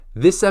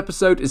This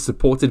episode is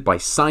supported by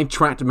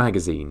Sidetracked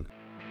Magazine.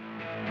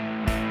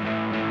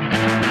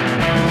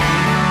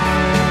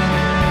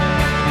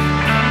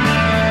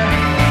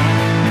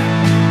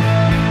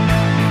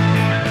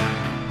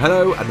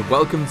 Hello and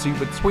welcome to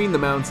Between the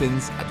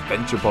Mountains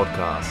Adventure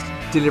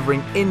Podcast,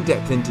 delivering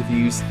in-depth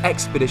interviews,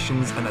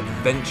 expeditions and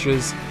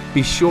adventures.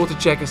 Be sure to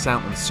check us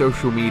out on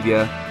social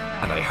media,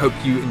 and I hope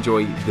you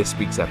enjoy this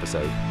week's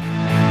episode.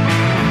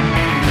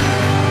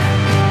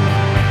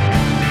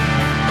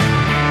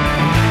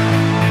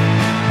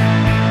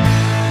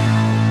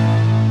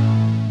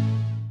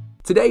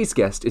 Today's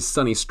guest is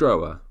Sunny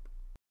Strower.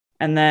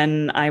 And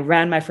then I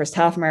ran my first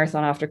half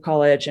marathon after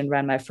college and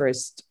ran my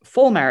first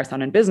full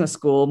marathon in business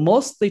school,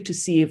 mostly to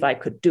see if I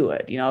could do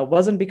it. You know, it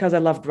wasn't because I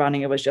loved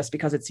running. It was just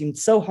because it seemed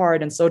so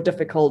hard and so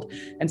difficult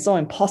and so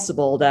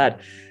impossible that,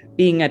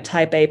 being a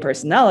type A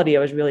personality, I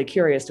was really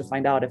curious to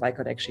find out if I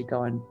could actually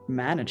go and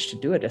manage to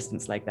do a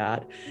distance like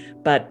that.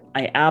 But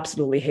I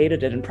absolutely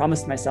hated it and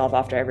promised myself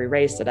after every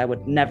race that I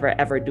would never,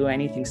 ever do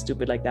anything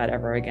stupid like that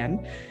ever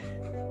again.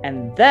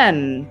 And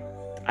then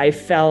I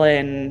fell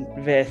in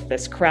with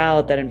this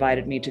crowd that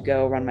invited me to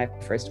go run my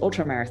first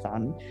ultra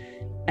marathon.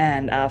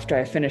 And after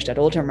I finished that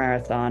ultra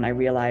marathon, I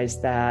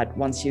realized that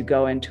once you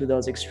go into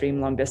those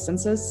extreme long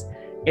distances,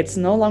 it's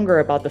no longer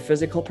about the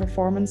physical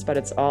performance, but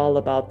it's all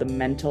about the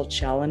mental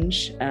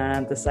challenge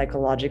and the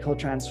psychological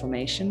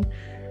transformation.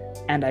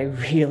 And I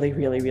really,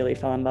 really, really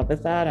fell in love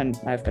with that. And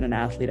I've been an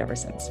athlete ever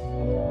since.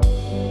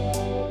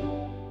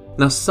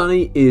 Now,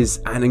 Sunny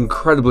is an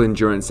incredible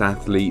endurance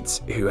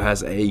athlete who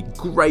has a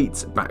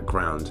great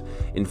background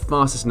in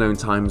fastest known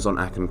times on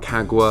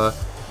Aconcagua,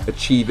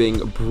 achieving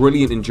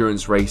brilliant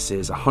endurance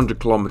races, 100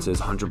 kilometers,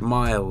 100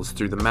 miles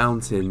through the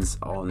mountains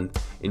on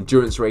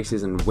endurance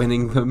races and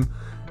winning them.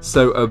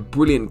 So a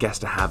brilliant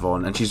guest to have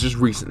on, and she's just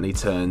recently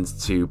turned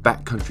to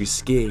backcountry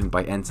skiing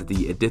by entering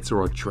the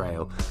Iditarod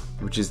Trail,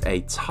 which is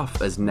a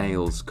tough as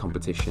nails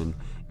competition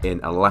in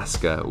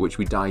Alaska, which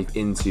we dive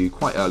into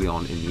quite early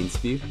on in the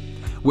interview.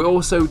 We're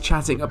also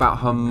chatting about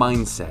her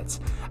mindset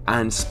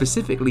and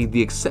specifically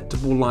the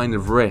acceptable line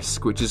of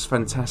risk, which is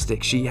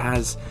fantastic. She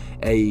has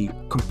a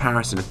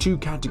comparison, a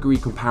two-category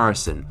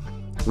comparison,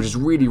 which is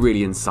really,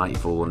 really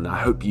insightful, and I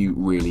hope you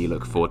really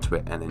look forward to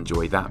it and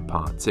enjoy that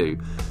part too.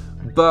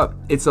 But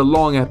it's a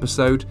long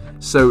episode,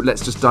 so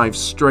let's just dive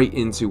straight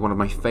into one of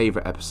my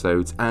favourite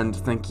episodes, and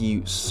thank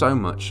you so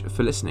much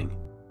for listening.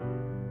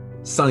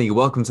 Sunny,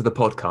 welcome to the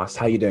podcast.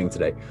 How are you doing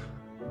today?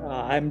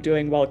 I'm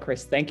doing well,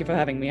 Chris. Thank you for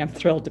having me. I'm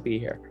thrilled to be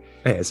here.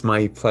 Hey, it's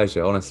my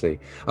pleasure, honestly.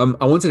 I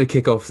wanted to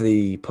kick off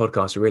the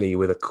podcast really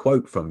with a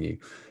quote from you.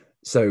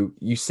 So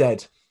you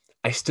said,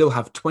 "I still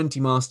have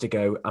 20 miles to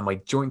go and my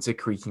joints are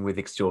creaking with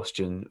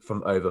exhaustion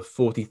from over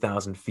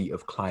 40,000 feet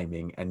of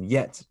climbing. And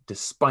yet,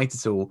 despite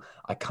it all,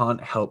 I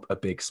can't help a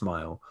big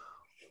smile."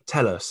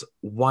 Tell us,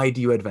 why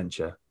do you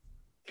adventure?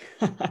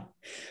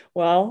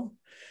 Well,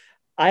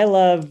 I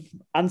love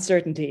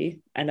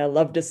uncertainty and I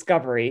love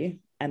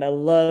discovery and I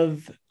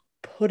love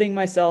putting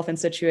myself in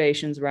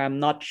situations where I'm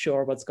not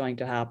sure what's going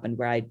to happen,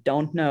 where I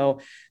don't know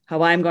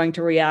how I'm going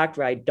to react,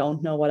 where I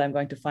don't know what I'm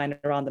going to find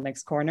around the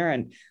next corner,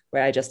 and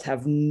where I just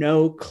have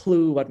no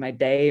clue what my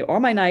day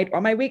or my night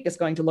or my week is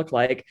going to look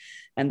like.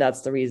 And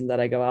that's the reason that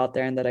I go out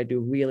there and that I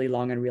do really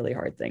long and really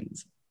hard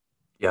things.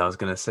 Yeah, I was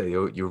going to say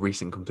your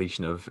recent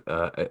completion of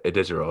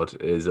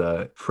Iditarod is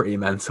pretty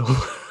mental.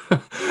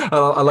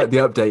 I like the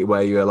update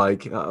where you're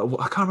like, I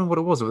can't remember what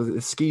it was.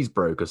 The skis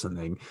broke or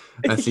something.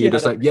 And so you're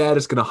just like,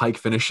 just going to hike,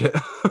 finish it.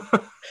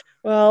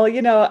 Well,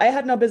 I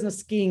had no business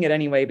skiing it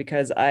anyway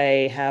because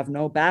I have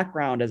no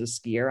background as a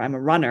skier. I'm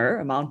a runner,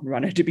 a mountain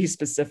runner to be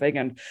specific.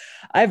 And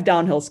I've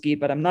downhill skied,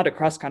 but I'm not a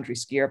cross-country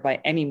skier by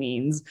any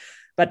means,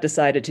 but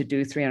decided to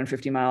do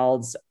 350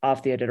 miles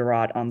off the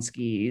Iditarod on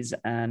skis.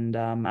 And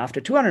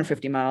after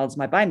 250 miles,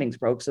 my bindings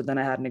broke. So then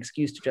I had an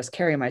excuse to just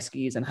carry my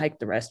skis and hike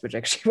the rest, which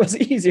actually was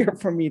easier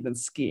for me than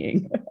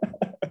skiing.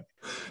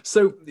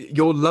 So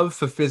your love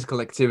for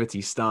physical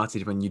activity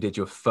started when you did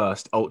your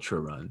first ultra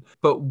run,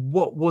 but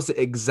what was it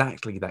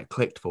exactly that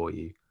clicked for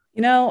you?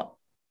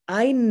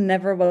 I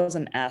never was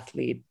an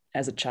athlete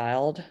as a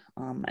child.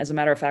 As a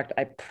matter of fact,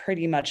 I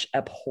pretty much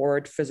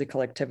abhorred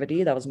physical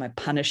activity. That was my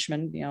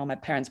punishment. My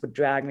parents would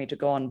drag me to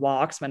go on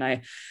walks when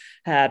I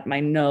had my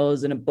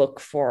nose in a book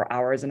for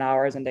hours and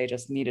hours, and they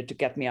just needed to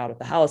get me out of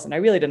the house. And I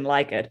really didn't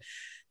like it.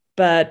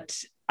 But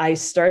I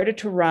started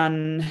to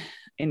run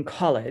in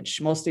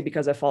college, mostly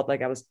because I felt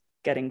like I was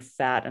getting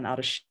fat and out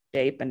of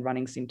shape, and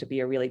running seemed to be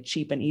a really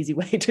cheap and easy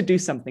way to do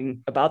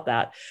something about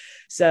that.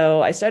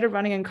 So I started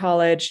running in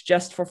college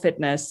just for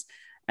fitness.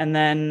 And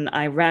then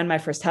I ran my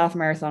first half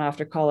marathon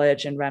after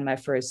college and ran my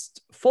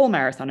first full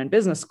marathon in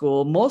business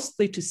school,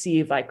 mostly to see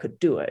if I could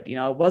do it.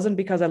 It wasn't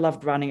because I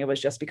loved running. It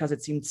was just because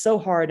it seemed so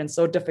hard and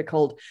so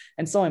difficult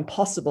and so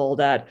impossible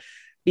that,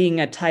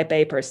 being a type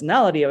A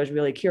personality, I was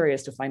really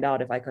curious to find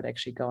out if I could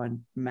actually go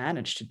and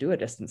manage to do a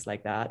distance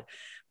like that.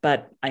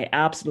 But I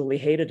absolutely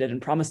hated it and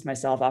promised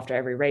myself after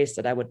every race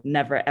that I would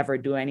never, ever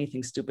do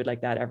anything stupid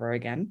like that ever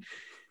again.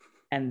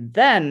 And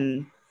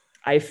then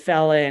I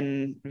fell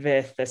in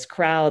with this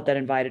crowd that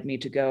invited me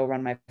to go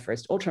run my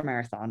first ultra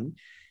marathon.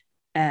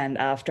 And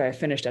after I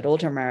finished that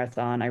ultra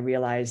marathon, I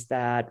realized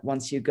that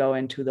once you go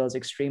into those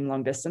extreme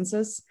long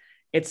distances,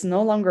 it's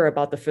no longer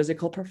about the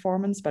physical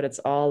performance, but it's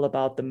all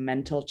about the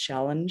mental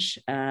challenge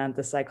and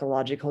the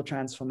psychological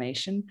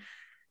transformation.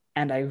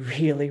 And I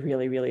really,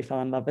 really, really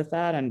fell in love with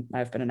that. And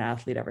I've been an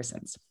athlete ever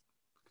since.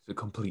 It's a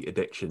complete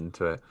addiction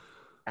to it.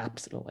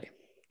 Absolutely.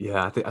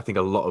 Yeah, I think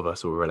a lot of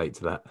us will relate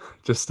to that.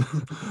 Just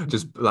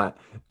like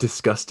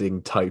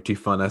disgusting type 2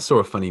 fun. I saw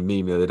a funny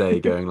meme the other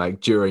day going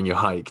like during your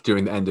hike,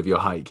 during the end of your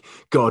hike,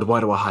 God, why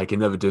do I hike? I'm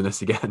never doing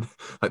this again.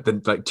 Like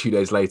then like 2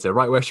 days later,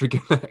 right, where should we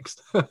go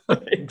next?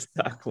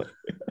 Exactly.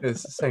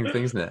 It's the same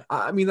thing, isn't it?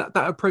 I mean that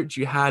approach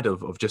you had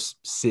of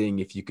just seeing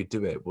if you could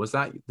do it, was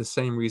that the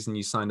same reason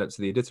you signed up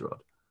to the Iditarod?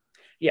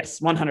 Yes,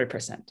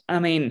 100%. I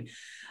mean,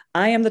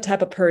 I am the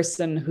type of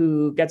person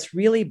who gets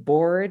really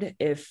bored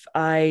if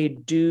I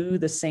do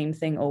the same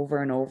thing over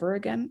and over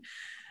again.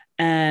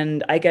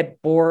 And I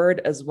get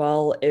bored as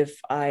well if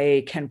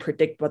I can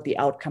predict what the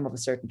outcome of a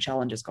certain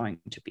challenge is going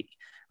to be.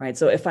 Right.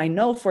 So if I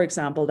know, for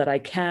example, that I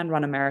can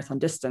run a marathon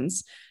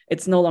distance,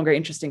 it's no longer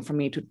interesting for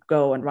me to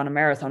go and run a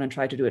marathon and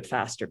try to do it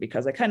faster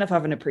because I kind of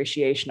have an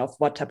appreciation of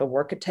what type of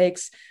work it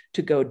takes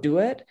to go do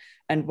it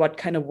and what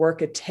kind of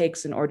work it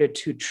takes in order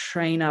to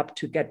train up,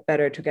 to get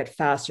better, to get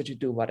faster, to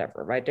do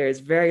whatever. Right. There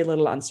is very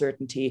little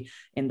uncertainty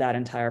in that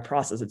entire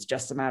process. It's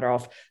just a matter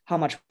of how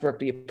much work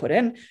do you put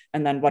in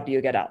and then what do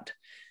you get out.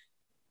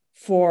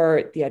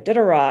 For the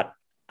Iditarod,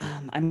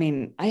 I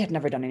mean, I had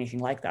never done anything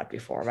like that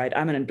before, right?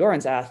 I'm an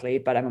endurance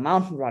athlete, but I'm a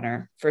mountain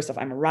runner. First off,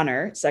 I'm a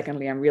runner.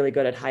 Secondly, I'm really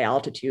good at high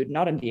altitude,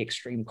 not in the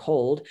extreme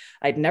cold.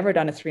 I'd never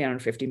done a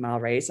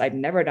 350-mile race. I'd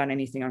never done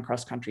anything on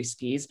cross-country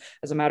skis.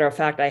 As a matter of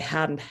fact, I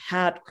hadn't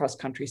had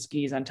cross-country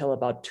skis until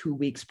about 2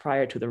 weeks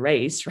prior to the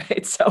race,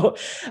 right? So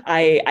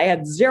I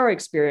had zero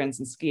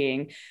experience in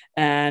skiing,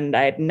 and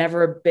I had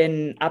never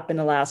been up in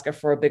Alaska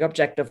for a big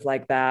objective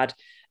like that.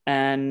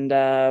 And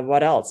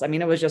what else? I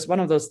mean, it was just one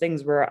of those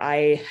things where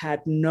I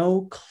had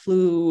no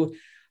clue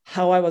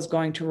how I was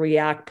going to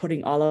react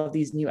putting all of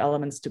these new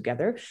elements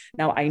together.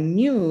 Now, I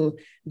knew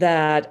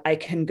that I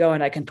can go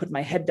and I can put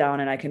my head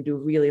down and I can do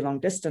really long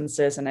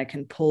distances and I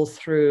can pull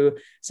through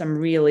some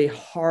really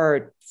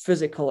hard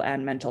physical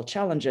and mental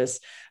challenges.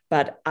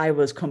 But I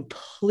was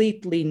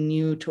completely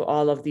new to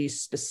all of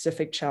these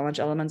specific challenge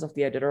elements of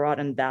the Iditarod.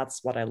 And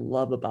that's what I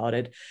love about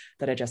it,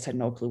 that I just had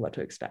no clue what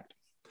to expect.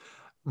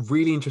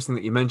 Really interesting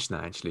that you mentioned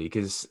that, actually,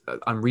 because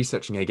I'm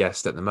researching a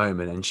guest at the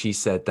moment, and she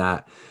said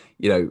that,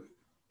 you know,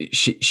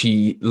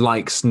 she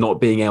likes not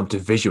being able to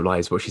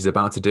visualize what she's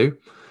about to do.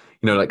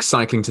 You know, like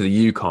cycling to the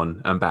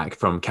Yukon and back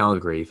from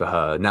Calgary for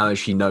her. Now that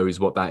she knows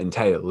what that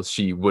entails,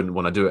 she wouldn't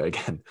want to do it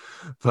again.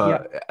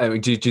 But Yeah. I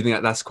mean, do you think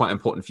that that's quite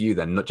important for you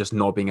then, not just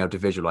not being able to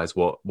visualize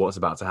what's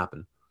about to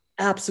happen?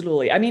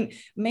 Absolutely. I mean,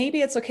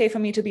 maybe it's okay for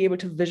me to be able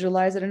to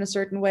visualize it in a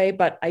certain way,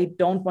 but I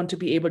don't want to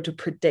be able to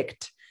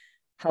predict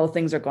how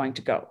things are going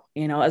to go.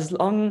 You know, as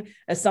long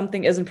as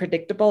something isn't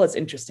predictable, it's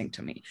interesting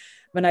to me.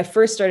 When I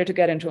first started to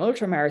get into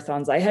ultra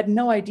marathons, I had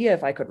no idea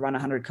if I could run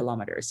 100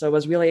 kilometers. So it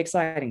was really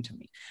exciting to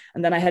me.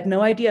 And then I had no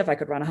idea if I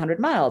could run 100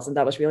 miles. And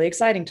that was really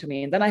exciting to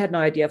me. And then I had no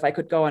idea if I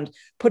could go and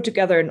put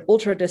together an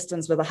ultra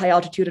distance with a high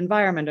altitude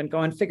environment and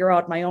go and figure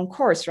out my own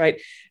course, right?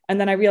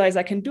 And then I realized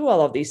I can do all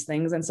of these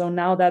things. And so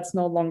now that's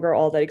no longer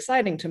all that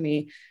exciting to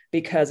me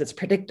because it's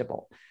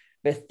predictable.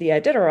 With the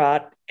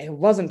Iditarod, it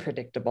wasn't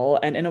predictable.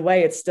 And in a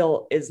way, it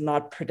still is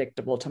not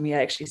predictable to me.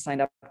 I actually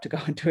signed up to go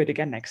and do it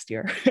again next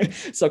year.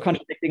 So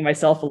contradicting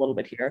myself a little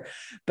bit here.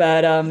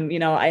 But, you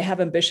know, I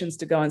have ambitions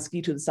to go and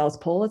ski to the South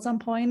Pole at some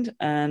point.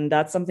 And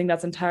that's something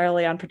that's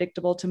entirely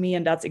unpredictable to me.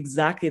 And that's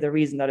exactly the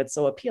reason that it's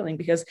so appealing,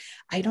 because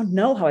I don't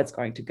know how it's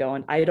going to go.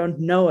 And I don't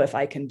know if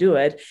I can do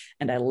it.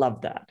 And I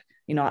love that.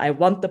 You know, I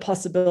want the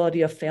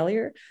possibility of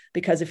failure,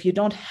 because if you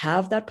don't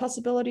have that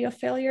possibility of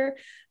failure,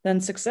 then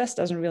success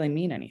doesn't really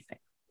mean anything.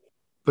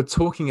 But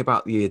talking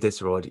about the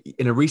Iditarod,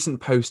 in a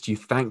recent post, you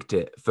thanked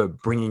it for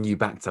bringing you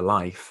back to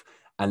life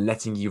and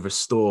letting you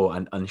restore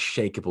an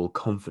unshakable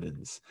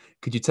confidence.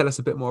 Could you tell us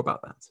a bit more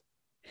about that?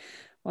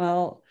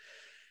 Well,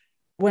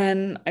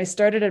 when I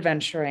started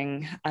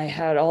adventuring, I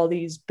had all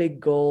these big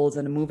goals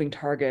and a moving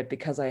target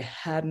because I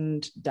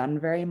hadn't done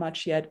very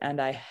much yet, and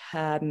I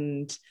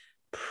hadn't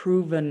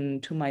proven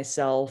to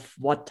myself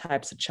what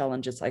types of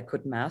challenges I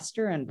could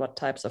master and what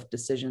types of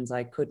decisions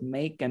I could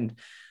make, and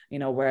you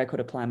know, where I could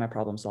apply my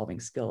problem solving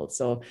skills.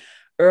 So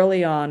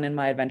early on in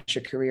my adventure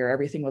career,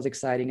 everything was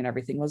exciting and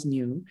everything was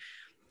new.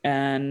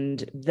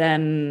 And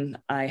then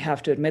I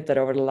have to admit that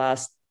over the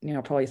last, you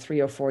know, probably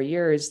 3 or 4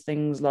 years,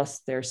 things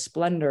lost their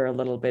splendor a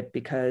little bit,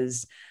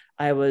 because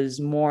I was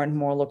more and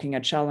more looking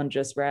at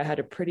challenges where I had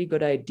a pretty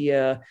good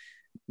idea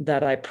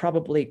that I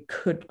probably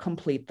could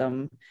complete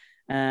them.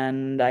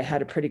 And I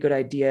had a pretty good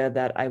idea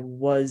that I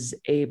was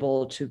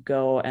able to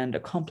go and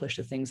accomplish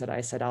the things that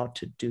I set out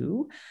to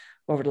do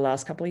over the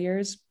last couple of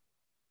years.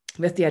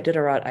 With the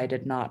Iditarod, I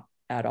did not.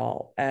 at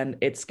all. And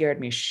it scared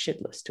me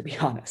shitless, to be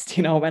honest.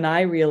 When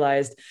I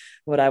realized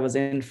what I was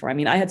in for, I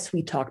mean, I had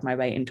sweet talked my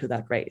way into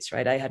that race,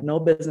 right? I had no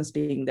business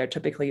being there.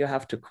 Typically, you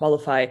have to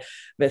qualify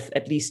with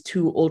at least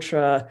two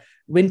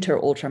winter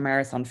ultra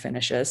marathon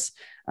finishes,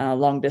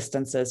 long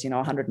distances,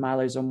 100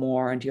 milers or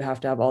more, and you have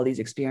to have all these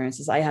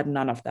experiences. I had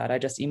none of that. I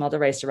just emailed the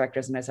race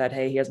directors and I said,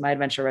 hey, here's my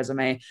adventure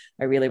resume.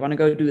 I really want to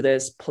go do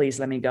this. Please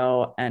let me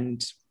go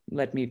and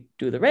let me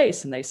do the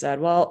race. And they said,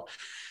 well,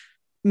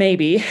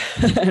 maybe.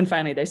 And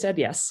finally they said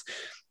yes.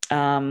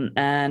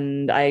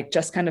 And I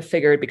just kind of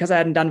figured, because I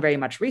hadn't done very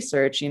much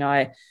research,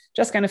 I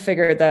just kind of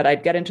figured that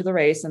I'd get into the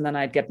race and then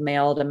I'd get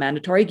mailed a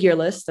mandatory gear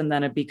list. And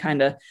then it'd be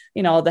kind of,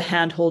 the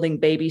hand holding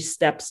baby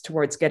steps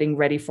towards getting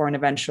ready for an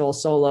eventual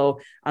solo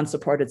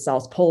unsupported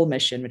South Pole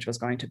mission, which was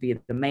going to be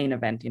the main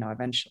event,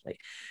 eventually.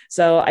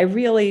 So I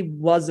really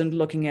wasn't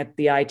looking at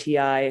the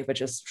ITI,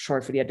 which is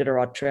short for the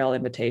Iditarod Trail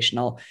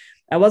Invitational.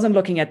 I wasn't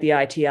looking at the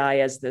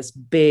ITI as this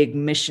big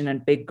mission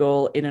and big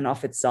goal in and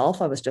of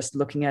itself. I was just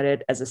looking at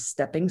it as a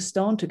stepping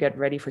stone to get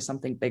ready for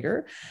something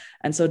bigger.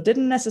 And so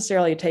didn't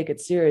necessarily take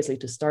it seriously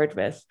to start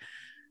with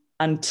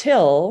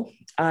until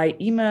I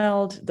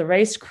emailed the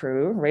race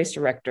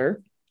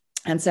director,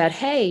 and said,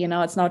 hey,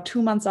 it's now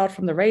 2 months out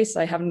from the race.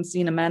 I haven't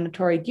seen a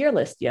mandatory gear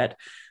list yet.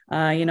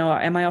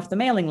 Am I off the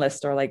mailing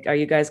list? Or are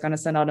you guys going to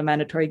send out a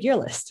mandatory gear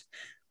list?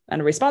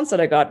 And the response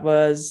that I got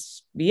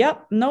was,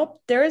 yep, nope,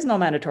 there is no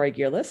mandatory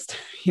gear list.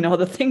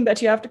 The thing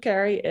that you have to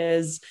carry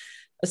is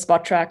a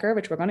spot tracker,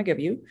 which we're going to give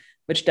you,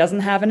 which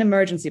doesn't have an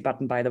emergency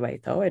button, by the way,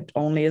 though. It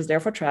only is there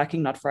for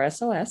tracking, not for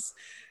SOS.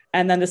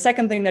 And then the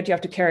second thing that you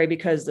have to carry,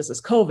 because this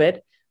is COVID,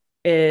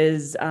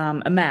 is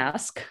a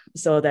mask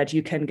so that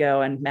you can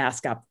go and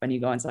mask up when you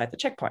go inside the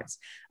checkpoints.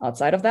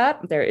 Outside of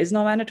that, there is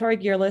no mandatory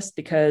gear list,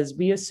 because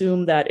we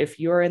assume that if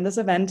you're in this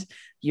event,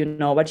 you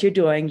know what you're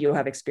doing, you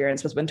have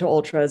experience with winter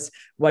ultras.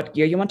 What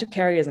gear you want to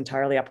carry is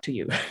entirely up to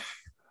you.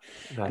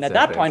 And at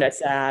that point I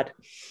said,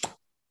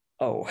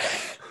 oh,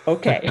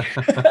 okay,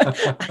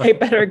 I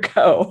better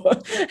go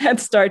and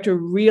start to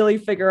really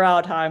figure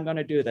out how I'm going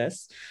to do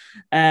this.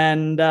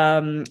 And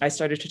I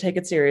started to take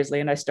it seriously,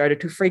 and I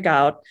started to freak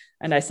out.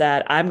 And I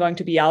said, I'm going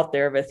to be out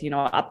there with,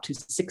 up to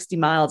 60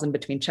 miles in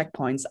between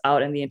checkpoints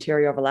out in the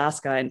interior of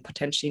Alaska and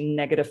potentially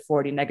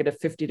 -40,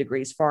 -50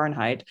 degrees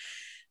Fahrenheit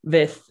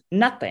with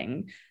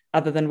nothing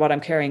other than what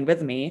I'm carrying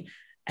with me.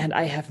 And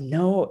I have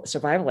no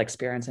survival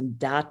experience in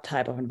that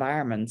type of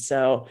environment.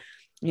 So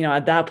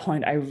at that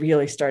point, I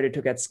really started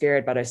to get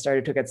scared, but I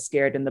started to get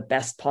scared in the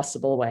best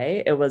possible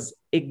way. It was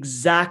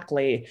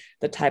exactly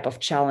the type of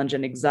challenge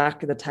and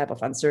exactly the type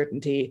of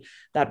uncertainty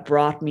that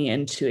brought me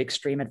into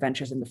extreme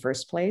adventures in the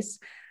first place.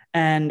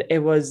 And it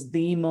was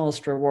the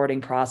most rewarding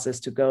process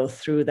to go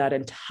through that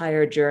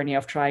entire journey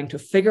of trying to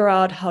figure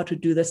out how to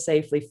do this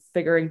safely,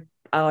 figuring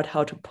out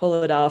how to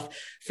pull it off,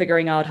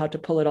 figuring out how to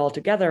pull it all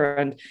together.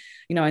 And,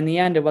 in the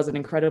end, it was an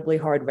incredibly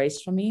hard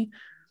race for me.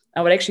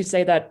 I would actually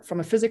say that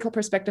from a physical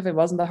perspective, it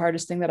wasn't the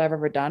hardest thing that I've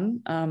ever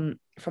done.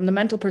 From the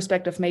mental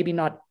perspective, maybe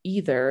not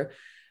either,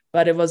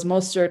 but it was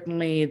most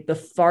certainly the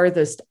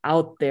farthest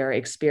out there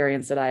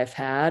experience that I've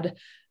had,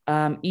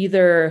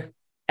 either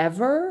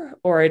ever,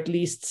 or at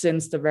least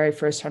since the very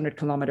first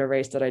 100-kilometer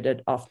race that I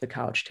did off the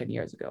couch 10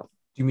 years ago.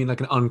 Do you mean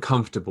like an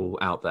uncomfortable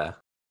out there?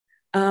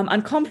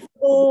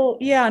 Uncomfortable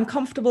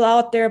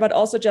out there, but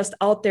also just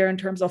out there in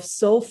terms of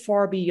so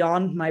far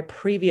beyond my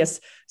previous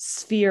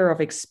sphere of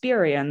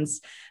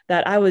experience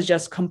that I was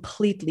just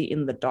completely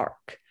in the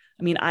dark.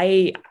 I mean,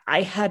 I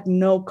had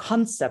no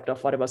concept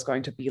of what it was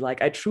going to be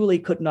like. I truly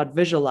could not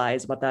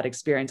visualize what that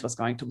experience was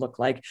going to look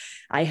like.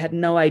 I had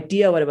no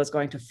idea what it was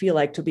going to feel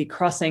like to be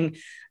crossing,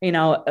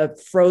 a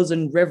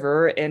frozen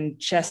river in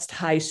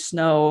chest-high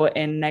snow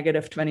in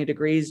 -20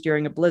 degrees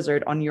during a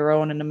blizzard on your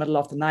own in the middle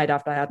of the night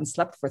after I hadn't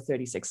slept for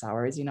 36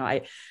 hours.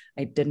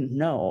 I didn't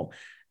know.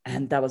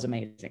 And that was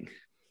amazing.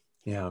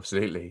 Yeah,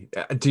 absolutely.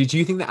 Do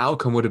you think the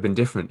outcome would have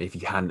been different if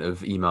you hadn't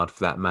have emailed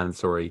for that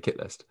mandatory kit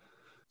list?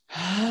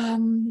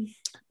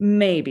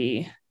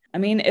 Maybe. I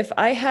mean, if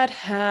I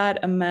had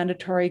a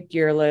mandatory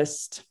gear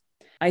list,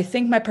 I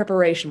think my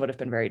preparation would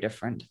have been very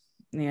different.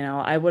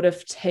 I would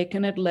have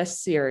taken it less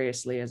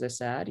seriously, as I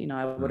said.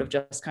 I would have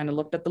just kind of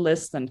looked at the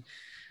list and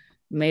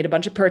made a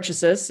bunch of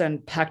purchases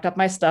and packed up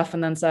my stuff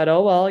and then said,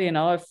 oh, well,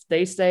 if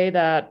they say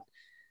that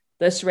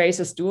this race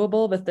is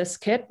doable with this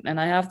kit and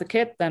I have the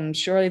kit, then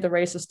surely the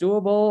race is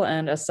doable.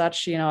 And as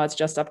such, it's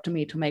just up to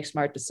me to make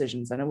smart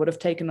decisions. And it would have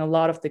taken a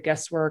lot of the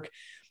guesswork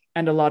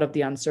and a lot of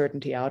the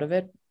uncertainty out of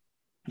it.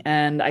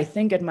 And I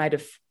think it might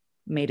have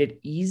made it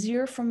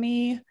easier for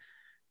me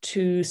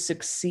to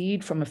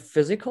succeed from a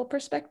physical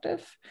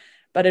perspective,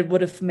 but it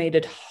would have made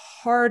it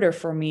harder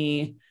for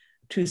me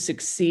to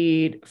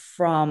succeed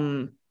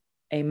from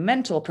a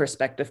mental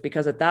perspective,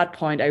 because at that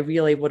point, I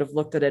really would have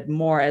looked at it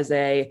more as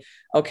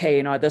okay,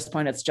 at this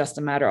point, it's just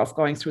a matter of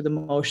going through the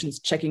motions,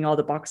 checking all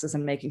the boxes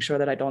and making sure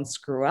that I don't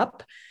screw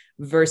up,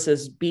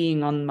 versus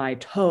being on my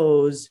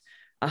toes,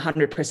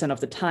 100% of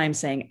the time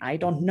saying, I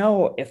don't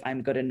know if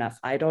I'm good enough.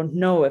 I don't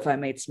know if I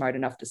made smart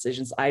enough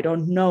decisions. I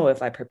don't know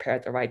if I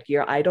prepared the right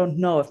gear. I don't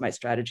know if my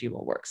strategy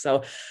will work.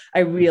 So I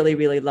really,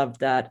 really loved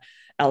that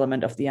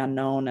element of the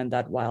unknown and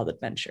that wild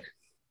adventure.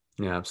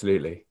 Yeah,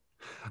 absolutely.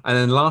 And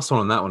then last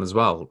one on that one as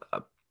well,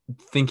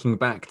 thinking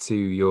back to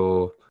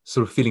your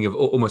sort of feeling of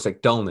almost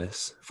like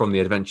dullness from the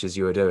adventures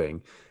you were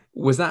doing,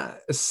 was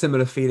that a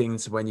similar feeling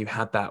to when you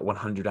had that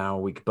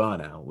 100-hour week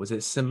burnout? Was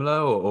it similar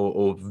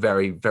or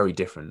very, very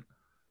different?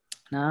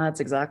 No, it's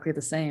exactly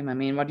the same. I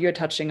mean, what you're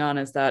touching on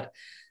is that,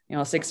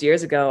 6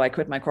 years ago, I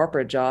quit my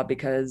corporate job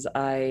because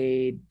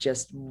I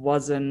just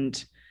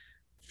wasn't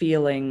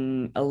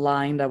feeling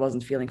aligned. I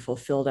wasn't feeling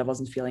fulfilled. I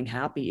wasn't feeling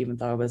happy, even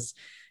though I was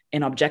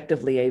in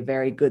objectively a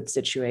very good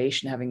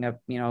situation, having a,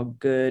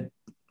 good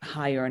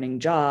high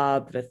earning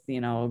job with,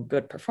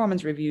 good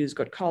performance reviews,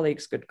 good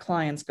colleagues, good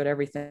clients, good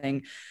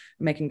everything,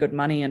 making good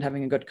money and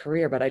having a good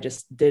career. But I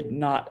just did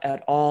not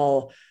at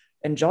all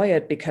enjoy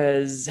it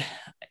because,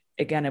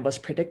 again, it was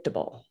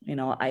predictable.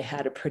 I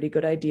had a pretty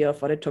good idea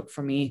of what it took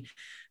for me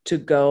to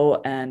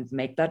go and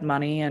make that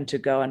money and to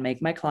go and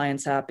make my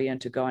clients happy and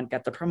to go and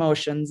get the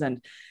promotions.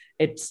 And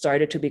it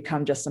started to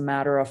become just a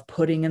matter of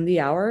putting in the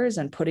hours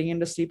and putting in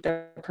the sleep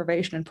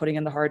deprivation and putting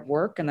in the hard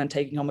work and then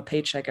taking home a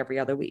paycheck every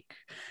other week.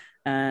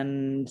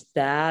 And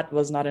that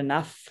was not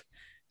enough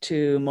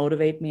to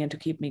motivate me and to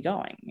keep me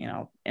going.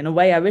 In a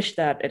way, I wish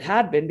that it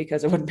had been,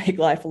 because it would make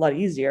life a lot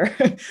easier.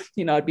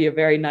 It'd be a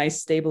very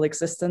nice, stable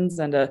existence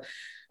and a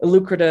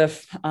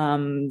lucrative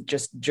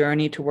just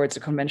journey towards a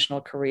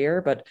conventional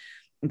career. But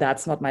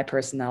that's not my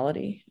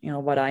personality.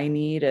 What I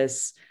need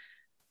is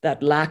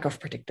that lack of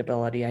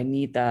predictability. I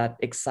need that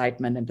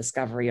excitement and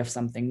discovery of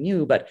something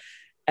new. But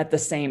at the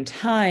same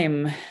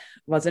time,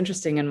 what's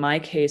interesting in my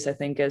case, I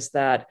think, is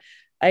that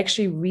I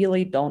actually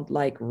really don't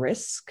like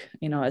risk.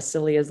 As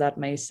silly as that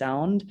may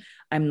sound,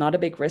 I'm not a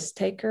big risk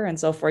taker. And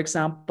so, for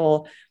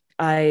example,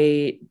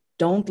 I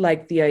don't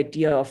like the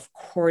idea of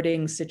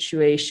courting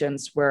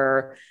situations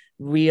where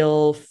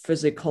real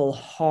physical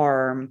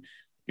harm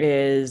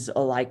is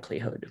a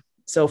likelihood.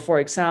 So, for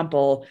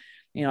example,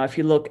 if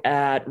you look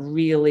at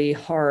really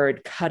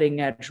hard cutting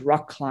edge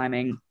rock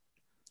climbing,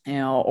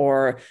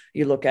 or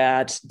you look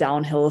at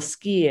downhill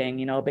skiing,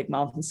 big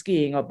mountain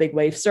skiing or big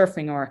wave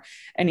surfing or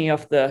any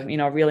of the,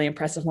 really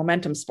impressive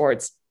momentum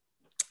sports,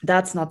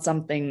 that's not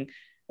something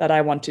that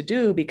I want to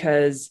do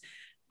because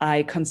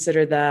I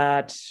consider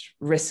that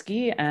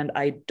risky and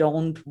I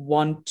don't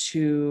want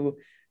to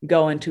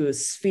go into a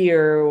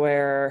sphere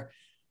where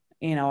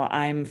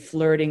I'm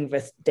flirting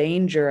with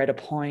danger at a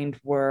point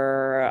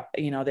where,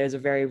 there's a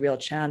very real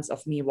chance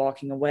of me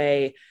walking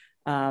away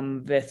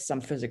with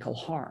some physical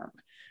harm,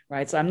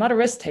 right? So I'm not a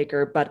risk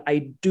taker, but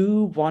I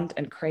do want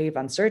and crave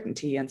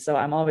uncertainty. And so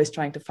I'm always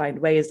trying to find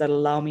ways that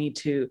allow me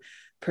to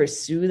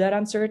pursue that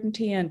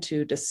uncertainty and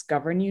to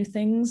discover new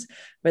things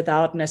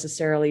without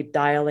necessarily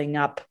dialing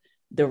up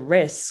the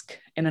risk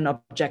in an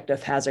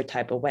objective hazard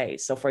type of way.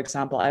 So, for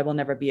example, I will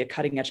never be a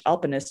cutting edge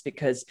alpinist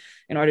because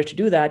in order to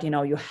do that,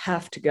 you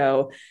have to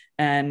go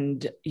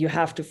and you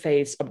have to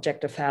face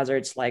objective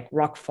hazards like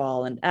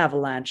rockfall and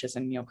avalanches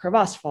and,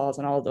 crevasse falls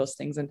and all of those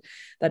things. And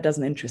that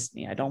doesn't interest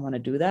me. I don't want to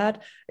do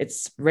that.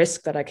 It's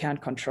risk that I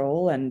can't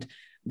control. And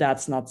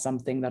that's not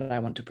something that I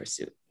want to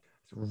pursue.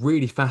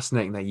 Really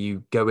fascinating that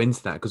you go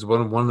into that, because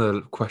one of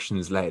the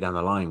questions later down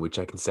the line, which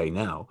I can say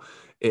now,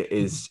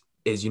 is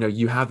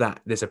you have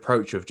this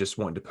approach of just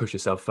wanting to push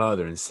yourself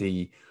further and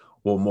see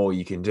what more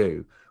you can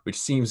do, which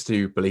seems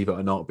to, believe it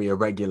or not, be a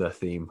regular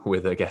theme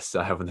with the guests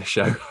I have on the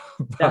show.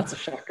 That's a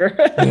shocker.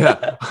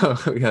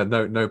 yeah,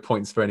 no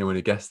points for anyone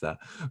who guessed that.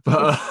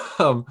 But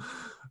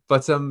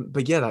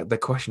yeah, the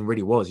question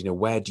really was,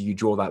 where do you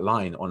draw that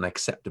line on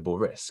acceptable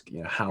risk?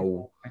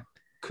 How,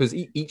 because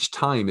each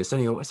time it's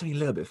only a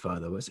little bit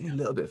further, but it's only a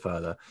little bit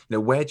further.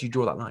 Where do you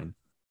draw that line?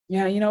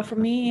 Yeah, for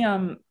me,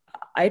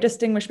 I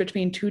distinguish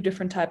between two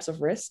different types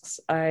of risks.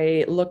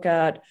 I look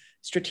at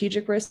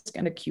strategic risk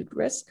and acute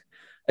risk.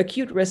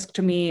 Acute risk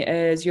to me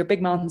is you're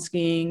big mountain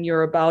skiing,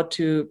 you're about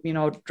to,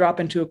 drop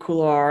into a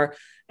couloir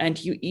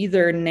and you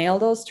either nail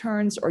those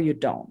turns or you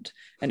don't.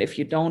 And if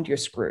you don't, you're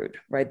screwed,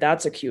 right?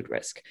 That's acute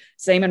risk.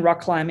 Same in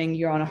rock climbing,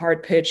 you're on a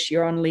hard pitch,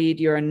 you're on lead,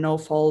 you're in no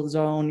fall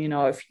zone.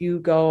 If you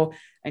go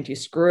and you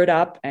screw it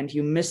up and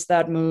you miss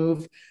that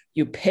move,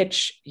 you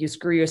pitch, you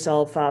screw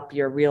yourself up,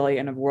 you're really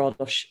in a world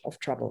of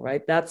trouble,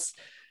 right? That's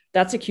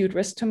acute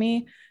risk to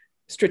me.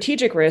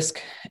 Strategic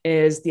risk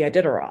is the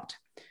Iditarod.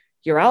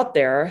 You're out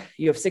there,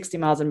 you have 60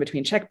 miles in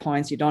between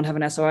checkpoints, you don't have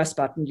an SOS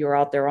button, you're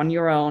out there on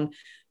your own,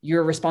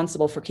 you're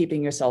responsible for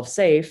keeping yourself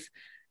safe.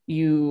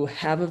 You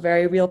have a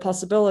very real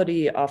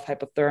possibility of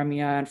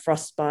hypothermia and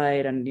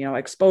frostbite and,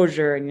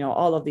 exposure and,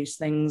 all of these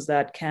things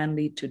that can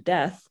lead to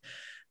death.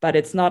 But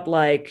it's not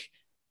like,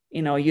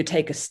 you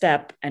take a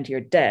step and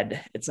you're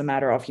dead. It's a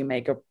matter of you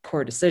make a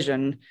poor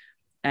decision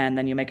and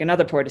then you make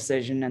another poor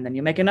decision and then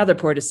you make another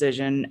poor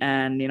decision.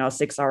 And,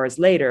 6 hours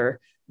later,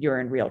 you're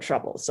in real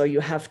trouble. So you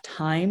have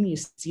time, you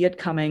see it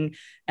coming,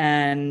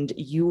 and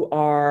you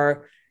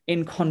are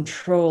in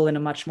control in a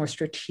much more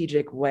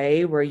strategic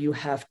way, where you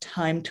have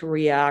time to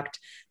react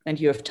and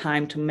you have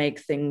time to make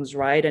things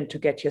right and to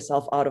get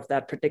yourself out of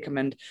that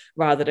predicament,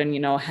 rather than,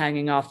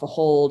 hanging off a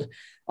hold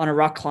on a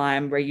rock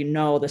climb where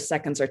the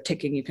seconds are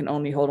ticking. You can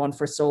only hold on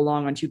for so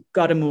long and you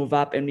got to move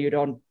up, and you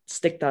don't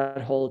stick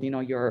that hold,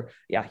 you're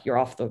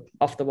off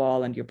the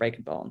wall and you're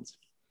breaking bones.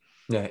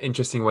 Yeah,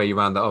 interesting way you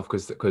round that off,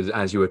 because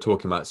as you were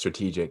talking about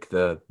strategic,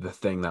 the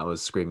thing that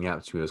was screaming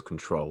out to you was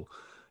control.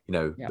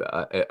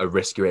 Yeah. A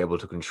risk you're able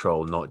to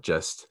control, not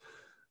just,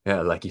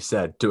 yeah, like you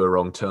said, do a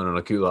wrong turn on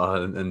a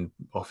couloir and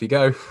off you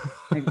go.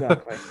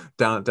 Exactly.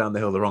 down the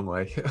hill the wrong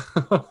way.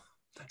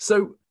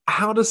 So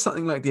how does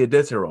something like the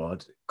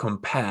Iditarod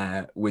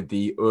compare with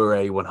the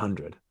Ure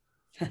 100?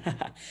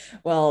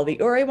 Well, the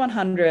Uri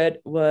 100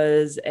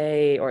 is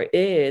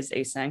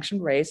a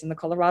sanctioned race in the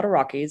Colorado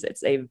Rockies.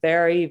 It's a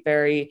very,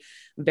 very,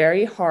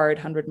 very hard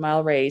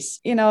 100-mile race.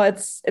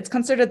 It's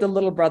considered the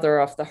little brother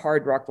of the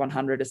Hard Rock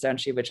 100,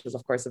 essentially, which is,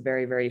 of course, a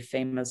very, very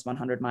famous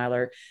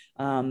 100-miler.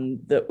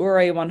 The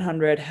Uri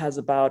 100 has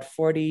about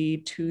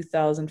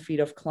 42,000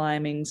 feet of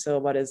climbing. So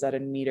what is that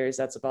in meters?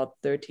 That's about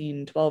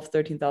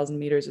 13,000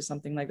 meters or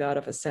something like that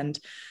of ascent.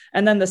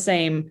 And then the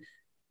same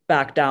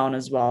back down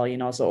as well,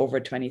 so over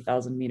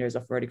 20,000 meters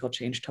of vertical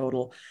change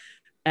total.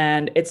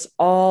 And it's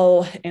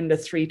all in the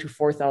 3,000 to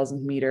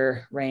 4,000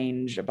 meter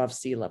range above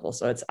sea level.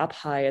 So it's up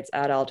high, it's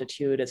at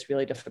altitude, it's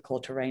really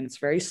difficult terrain. It's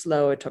very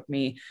slow. It took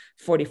me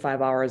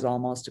 45 hours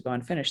almost to go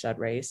and finish that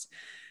race.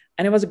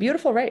 And it was a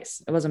beautiful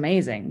race. It was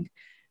amazing.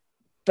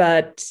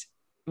 But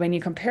when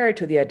you compare it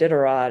to the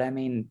Iditarod, I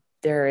mean,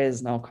 there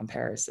is no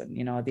comparison.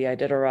 The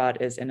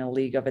Iditarod is in a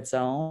league of its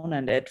own,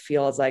 and it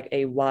feels like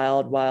a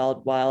wild,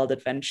 wild, wild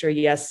adventure.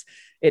 Yes,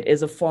 it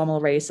is a formal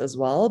race as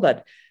well,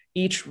 but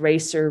each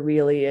racer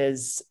really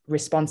is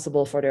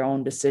responsible for their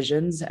own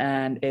decisions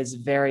and is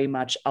very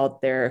much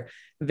out there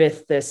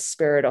with this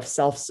spirit of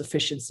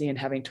self-sufficiency and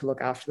having to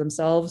look after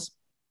themselves.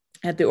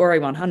 At the Uri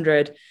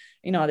 100,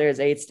 there's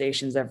aid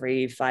stations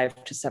every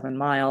 5 to 7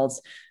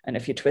 miles. And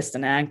if you twist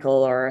an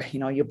ankle or,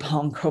 you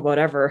bonk or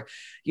whatever,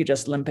 you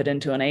just limp it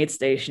into an aid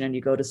station and you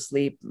go to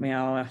sleep,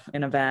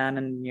 in a van,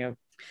 and you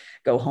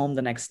go home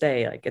the next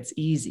day. Like, it's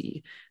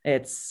easy.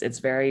 It's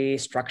very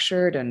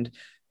structured, and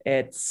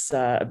it's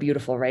a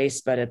beautiful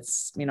race, but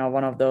it's,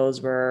 one of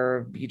those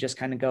where you just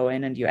kind of go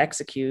in and you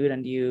execute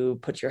and you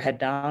put your head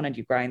down and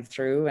you grind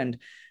through. And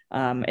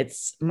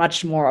it's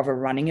much more of a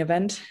running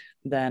event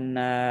than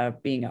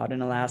being out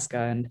in Alaska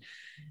and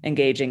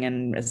engaging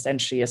in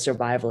essentially a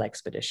survival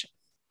expedition.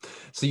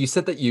 So you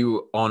said that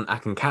you, on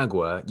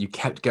Aconcagua, you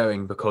kept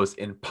going because,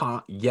 in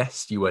part,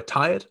 yes, you were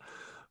tired,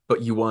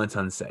 but you weren't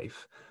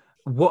unsafe.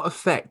 What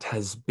effect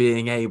has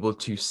being able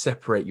to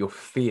separate your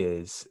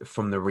fears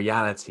from the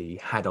reality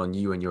had on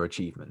you and your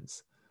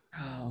achievements?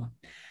 Oh,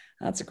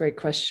 that's a great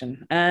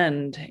question.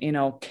 And,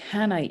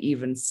 can I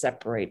even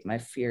separate my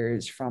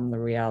fears from the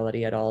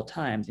reality at all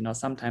times?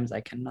 Sometimes I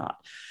cannot.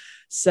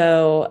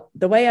 So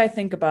the way I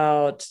think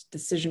about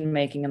decision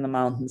making in the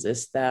mountains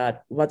is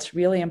that what's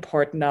really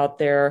important out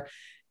there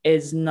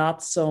is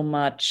not so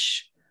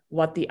much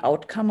what the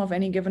outcome of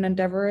any given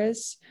endeavor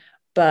is,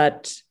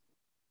 but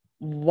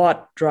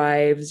what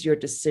drives your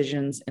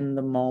decisions in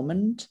the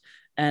moment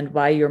and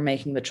why you're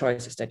making the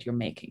choices that you're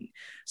making.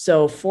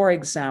 So, for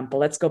example,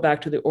 let's go back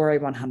to the Uri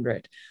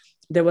 100.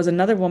 There was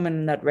another woman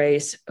in that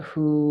race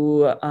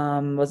who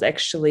was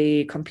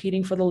actually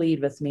competing for the lead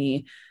with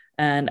me.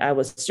 And I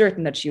was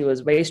certain that she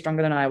was way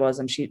stronger than I was,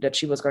 and that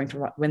she was going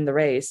to win the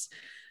race.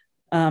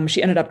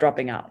 She ended up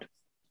dropping out.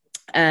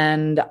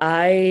 And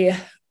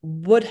I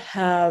would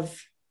have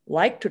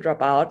liked to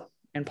drop out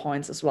in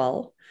points as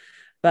well.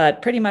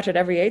 But pretty much at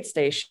every aid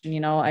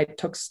station, I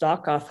took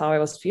stock of how I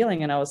was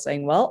feeling. And I was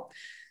saying, well,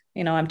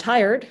 I'm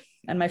tired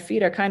and my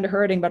feet are kind of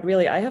hurting, but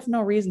really I have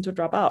no reason to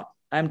drop out.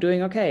 I'm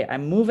doing okay.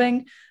 I'm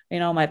moving,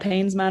 my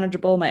pain's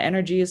manageable. My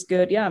energy is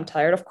good. Yeah, I'm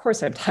tired. Of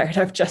course I'm tired.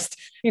 I've just,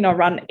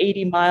 run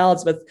 80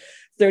 miles with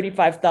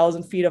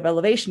 35,000 feet of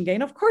elevation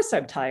gain. Of course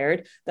I'm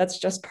tired. That's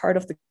just part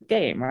of the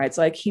game, right?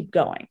 So I keep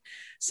going.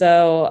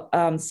 So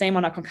same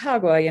on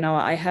Aconcagua,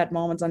 I had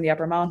moments on the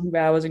upper mountain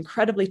where I was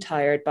incredibly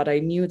tired, but I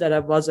knew that I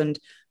wasn't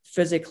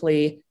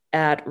physically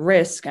at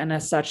risk. And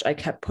as such, I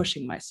kept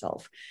pushing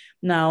myself.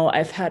 Now,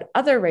 I've had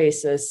other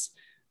races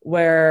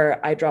where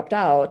I dropped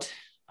out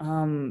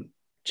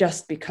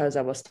just because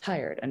I was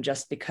tired and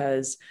just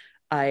because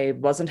I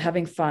wasn't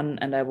having fun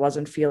and I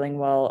wasn't feeling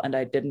well and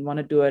I didn't want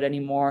to do it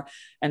anymore.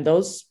 And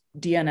those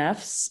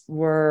DNFs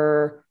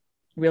were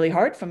really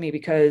hard for me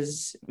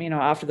because,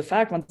 after the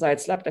fact, once I had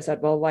slept, I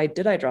said, well, why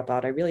did I drop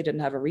out? I really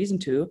didn't have a reason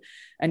to.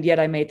 And yet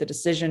I made the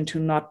decision to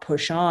not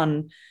push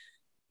on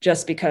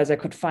just because I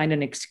could find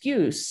an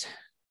excuse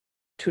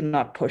to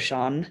not push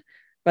on.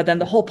 But then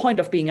the whole point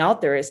of being out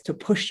there is to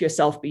push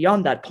yourself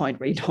beyond that point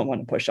where you don't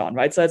want to push on,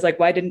 right? So it's like,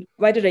 why did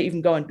I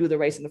even go and do the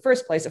race in the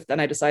first place if then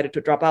I decided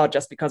to drop out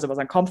just because it was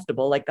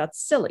uncomfortable? Like, that's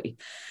silly,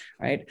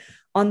 right?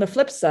 On the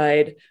flip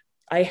side,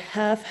 I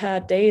have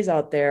had days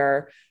out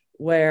there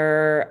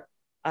where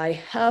I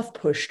have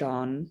pushed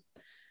on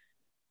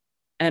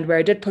and where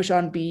I did push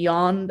on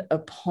beyond a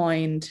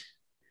point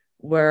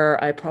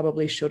where I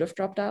probably should have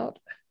dropped out.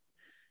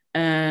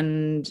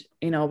 And,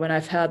 when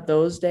I've had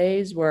those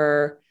days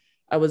where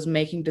I was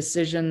making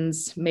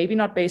decisions, maybe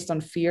not based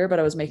on fear, but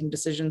I was making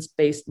decisions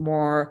based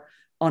more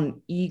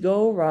on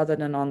ego rather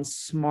than on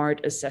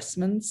smart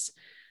assessments.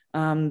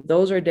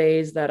 Those are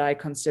days that I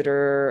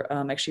consider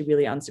actually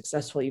really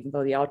unsuccessful, even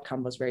though the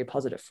outcome was very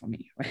positive for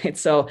me, right?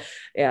 So,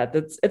 yeah,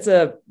 it's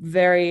a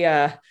very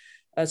a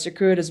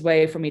circuitous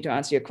way for me to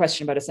answer your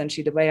question, but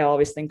essentially the way I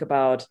always think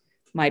about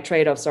my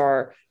trade-offs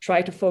are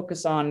try to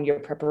focus on your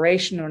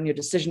preparation, on your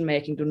decision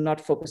making. Do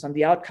not focus on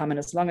the outcome. And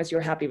as long as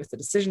you're happy with the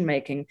decision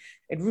making,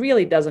 it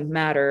really doesn't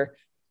matter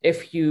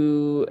if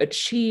you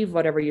achieve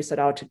whatever you set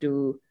out to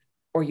do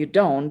or you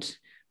don't.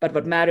 But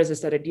what matters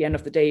is that at the end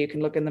of the day, you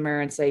can look in the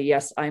mirror and say,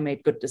 yes, I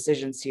made good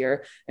decisions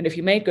here. And if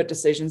you made good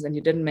decisions and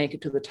you didn't make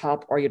it to the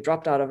top or you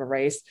dropped out of a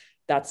race,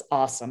 that's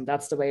awesome.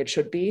 That's the way it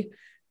should be.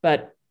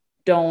 But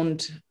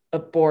don't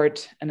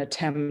abort an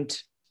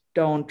attempt.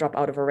 Don't drop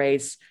out of a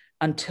race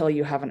until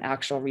you have an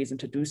actual reason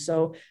to do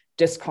so.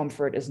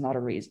 Discomfort is not a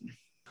reason.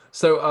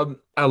 So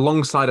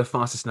alongside a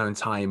fastest known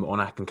time on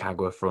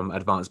Aconcagua from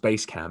Advanced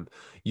Base Camp,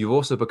 you've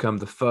also become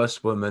the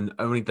first woman,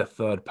 only the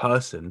third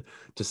person,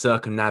 to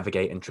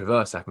circumnavigate and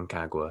traverse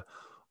Aconcagua.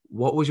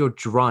 What was your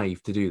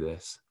drive to do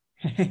this?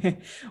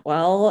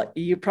 Well,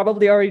 you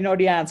probably already know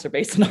the answer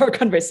based on our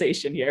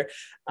conversation here.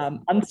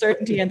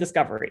 Uncertainty and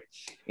discovery.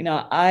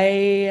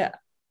 I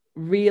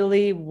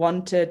really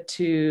wanted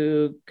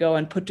to go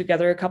and put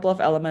together a couple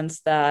of elements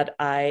that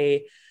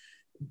I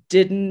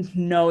didn't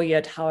know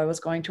yet how I was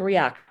going to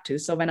react to.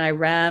 So when I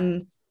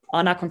ran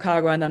on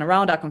Aconcagua and then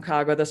around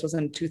Aconcagua, this was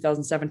in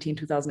 2017,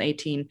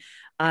 2018,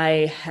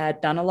 I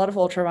had done a lot of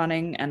ultra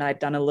running and I'd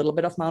done a little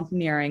bit of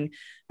mountaineering,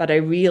 but I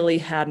really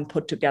hadn't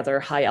put together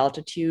high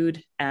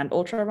altitude and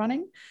ultra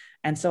running.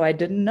 And so I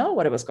didn't know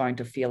what it was going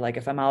to feel like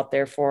if I'm out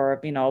there for,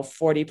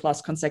 40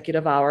 plus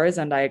consecutive hours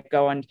and I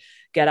go and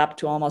get up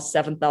to almost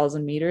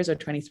 7,000 meters or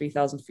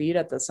 23,000 feet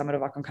at the summit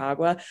of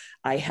Aconcagua.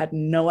 I had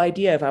no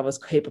idea if I was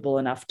capable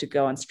enough to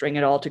go and string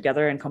it all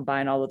together and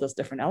combine all of those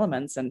different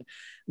elements. And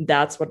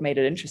that's what made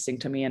it interesting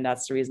to me. And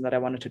that's the reason that I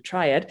wanted to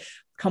try it,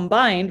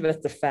 combined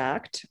with the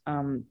fact,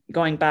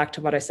 going back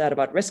to what I said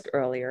about risk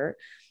earlier,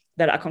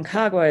 that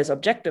Aconcagua is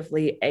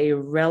objectively a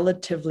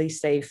relatively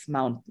safe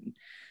mountain.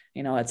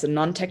 It's a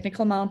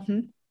non-technical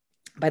mountain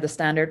by the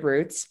standard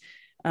routes.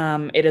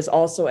 It is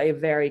also a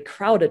very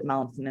crowded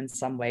mountain in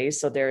some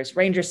ways. So there's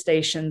ranger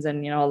stations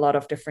and, a lot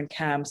of different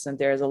camps, and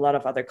there's a lot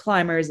of other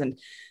climbers, and,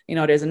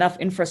 there's enough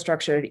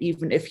infrastructure that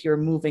even if you're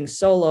moving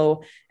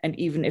solo and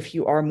even if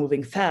you are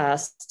moving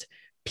fast,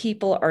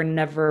 people are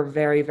never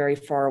very, very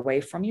far away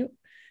from you.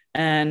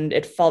 And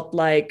it felt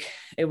like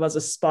it was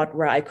a spot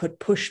where I could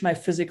push my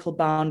physical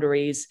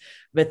boundaries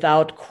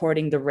without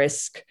courting the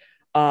risk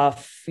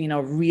of,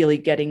 really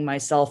getting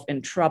myself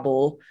in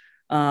trouble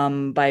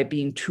by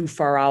being too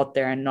far out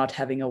there and not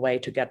having a way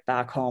to get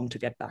back home, to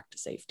get back to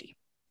safety.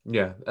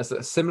 Yeah, as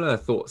similar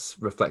thoughts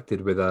reflected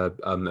with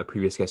a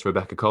previous guest,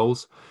 Rebecca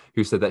Coles,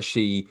 who said that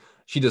she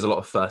does a lot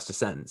of first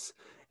ascents.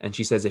 And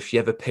she says if she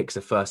ever picks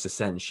a first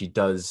ascent, she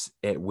does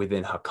it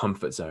within her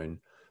comfort zone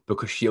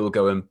because she'll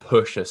go and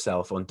push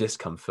herself on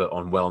discomfort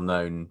on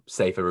well-known,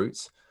 safer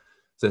routes.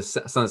 So it's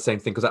the same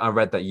thing, because I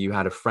read that you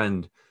had a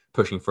friend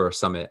pushing for a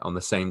summit on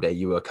the same day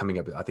you were coming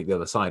up, I think the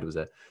other side, was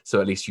it?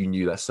 So at least you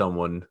knew that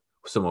someone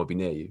would be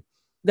near you.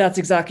 That's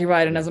exactly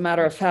right. And as a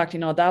matter of fact,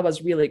 that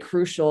was really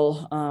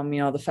crucial.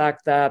 The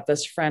fact that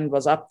this friend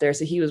was up there.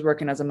 So he was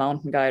working as a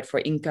mountain guide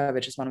for Inca,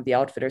 which is one of the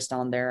outfitters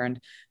down there.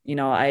 And,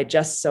 I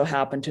just so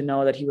happened to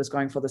know that he was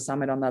going for the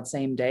summit on that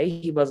same day.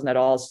 He wasn't at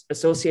all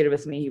associated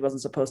with me. He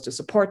wasn't supposed to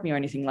support me or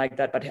anything like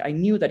that, but I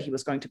knew that he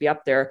was going to be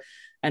up there.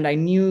 And I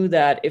knew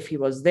that if he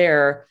was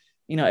there,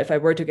 if I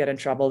were to get in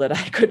trouble, that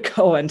I could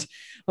go and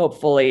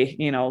hopefully,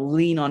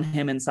 lean on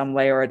him in some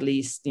way, or at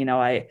least,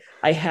 I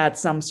had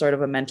some sort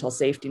of a mental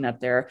safety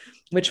net there,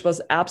 which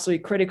was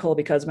absolutely critical,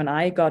 because when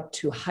I got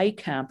to high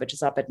camp, which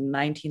is up at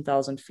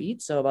 19,000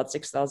 feet, so about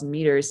 6,000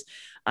 meters,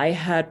 I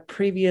had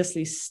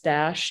previously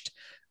stashed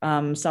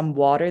some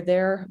water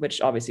there,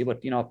 which obviously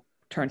would,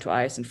 turn to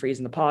ice and freeze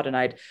in the pot. And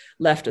I'd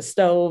left a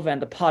stove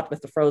and the pot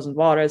with the frozen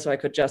water, so I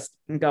could just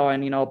go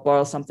and,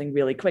 boil something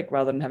really quick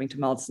rather than having to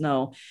melt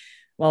snow.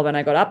 Well, when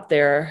I got up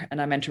there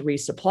and I meant to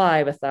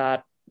resupply with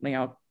that,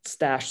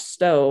 stashed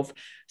stove,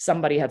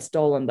 somebody had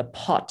stolen the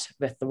pot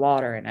with the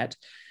water in it.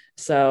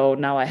 So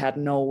now I had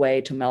no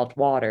way to melt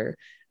water.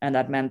 And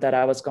that meant that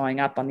I was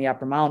going up on the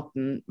upper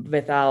mountain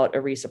without a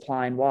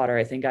resupply in water.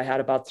 I think I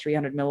had about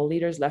 300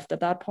 milliliters left at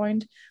that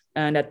point.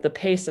 And at the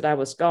pace that I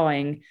was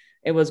going,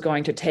 it was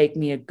going to take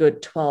me a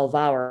good 12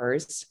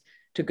 hours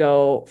to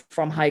go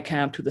from high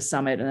camp to the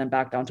summit and then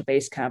back down to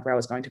base camp, where I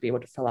was going to be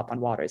able to fill up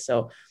on water.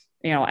 So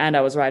and I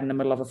was right in the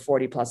middle of a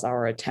 40 plus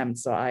hour attempt.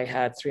 So I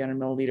had 300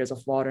 milliliters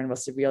of water and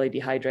was severely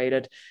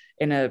dehydrated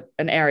in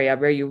an area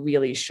where you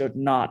really should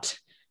not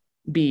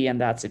be in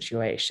that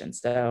situation.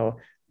 So,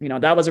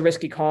 that was a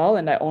risky call.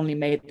 And I only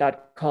made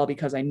that call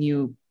because I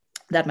knew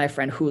that my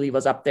friend Huli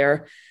was up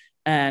there.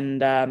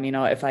 And,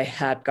 if I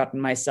had gotten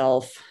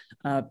myself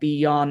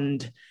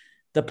beyond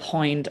the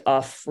point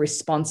of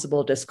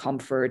responsible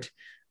discomfort,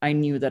 I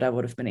knew that I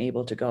would have been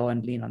able to go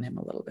and lean on him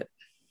a little bit.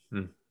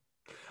 Hmm.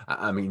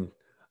 I mean,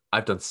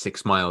 I've done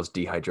 6 miles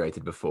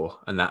dehydrated before,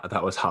 and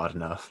that was hard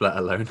enough, let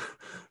alone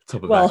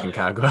top of Well,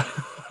 Aconcagua.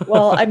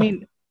 I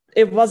mean,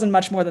 it wasn't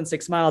much more than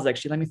 6 miles,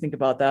 actually. Let me think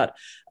about that.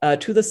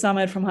 To the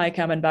summit from high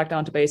camp and back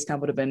down to base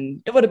camp would have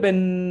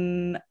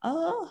been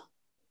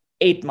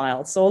 8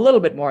 miles. So a little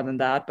bit more than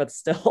that, but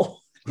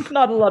still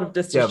not a lot of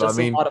distance, Yeah, but I just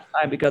a mean, lot of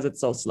time because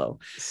it's so slow.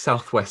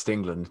 Southwest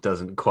England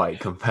doesn't quite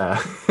compare.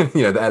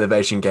 The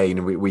elevation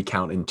gain we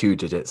count in 2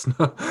 digits.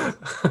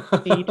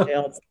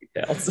 Details,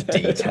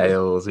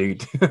 details.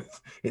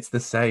 Details. It's the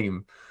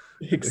same.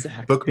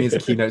 Book me Exactly. as a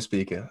keynote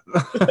speaker.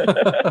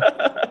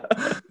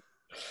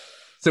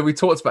 So we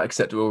talked about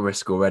acceptable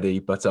risk already,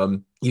 but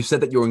you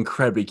said that you're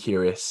incredibly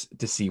curious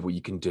to see what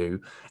you can do,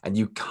 and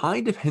you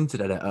kind of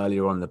hinted at it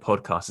earlier on in the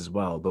podcast as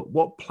well. But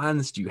what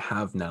plans do you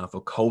have now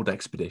for cold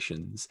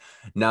expeditions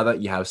now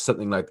that you have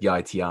something like the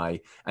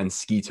ITI and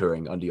ski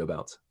touring under your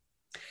belt?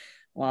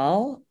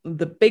 Well,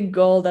 the big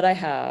goal that I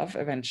have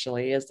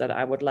eventually is that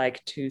I would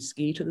like to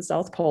ski to the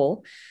South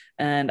Pole,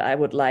 and I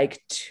would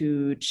like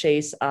to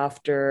chase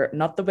after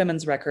not the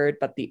women's record,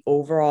 but the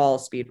overall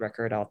speed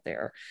record out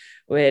there,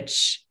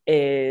 which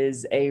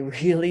is a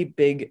really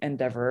big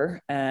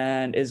endeavor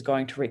and is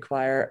going to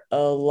require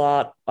a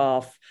lot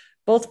of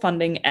both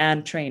funding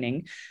and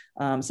training.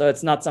 So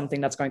it's not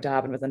something that's going to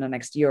happen within the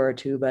next year or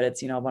two, but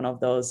it's, one of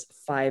those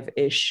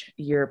 5-ish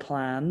year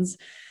plans.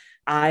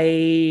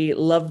 I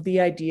love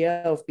the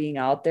idea of being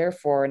out there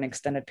for an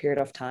extended period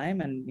of time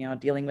and,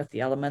 dealing with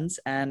the elements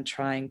and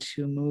trying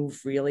to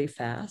move really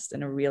fast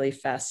in a really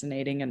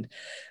fascinating and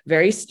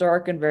very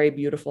stark and very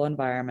beautiful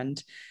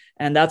environment.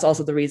 And that's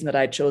also the reason that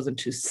I'd chosen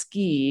to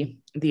ski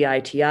the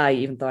ITI,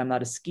 even though I'm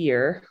not a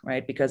skier,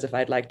 right? Because if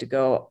I'd like to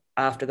go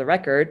after the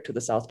record to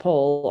the South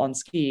Pole on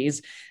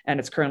skis, and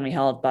it's currently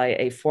held by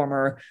a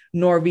former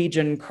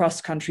Norwegian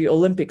cross-country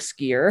Olympic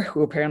skier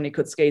who apparently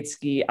could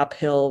ski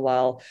uphill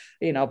while,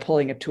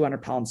 pulling a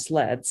 200-pound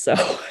sled. So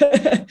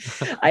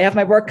I have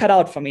my work cut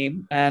out for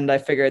me. And I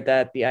figured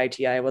that the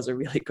ITI was a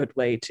really good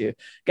way to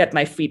get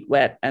my feet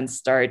wet and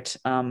start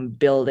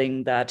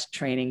building that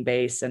training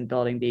base and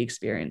building the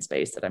experience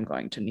base that I'm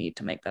going to need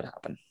to make that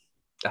happen.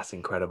 That's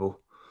incredible.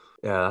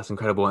 Yeah, that's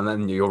incredible. And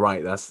then you're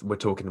right. We're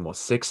talking what,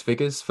 6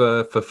 figures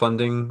for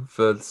funding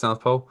for the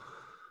South Pole?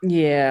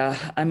 Yeah,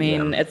 I Yeah.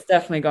 mean, it's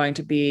definitely going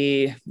to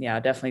be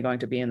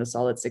in the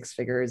solid 6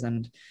 figures,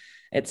 and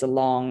it's a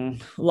long,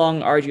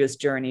 long, arduous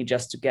journey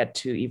just to get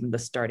to even the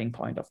starting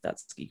point of that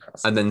ski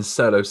cross. And then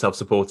solo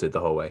self-supported the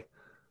whole way.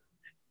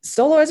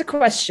 Solo is a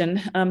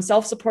question.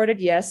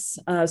 Self-supported, yes.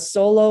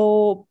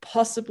 Solo,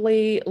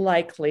 possibly,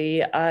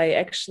 likely. I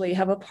actually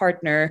have a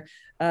partner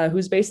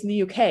who's based in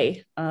the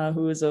UK,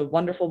 who is a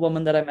wonderful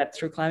woman that I met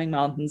through climbing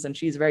mountains, and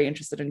she's very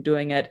interested in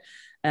doing it,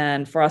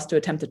 and for us to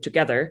attempt it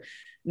together.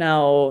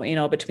 Now,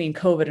 between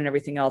COVID and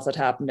everything else that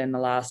happened in the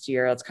last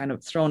year, it's kind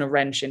of thrown a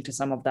wrench into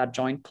some of that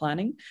joint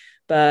planning.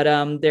 But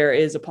there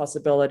is a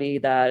possibility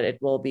that it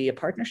will be a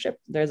partnership.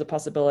 There's a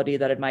possibility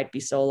that it might be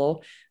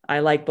solo. I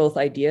like both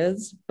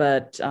ideas,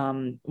 but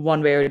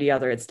one way or the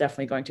other, it's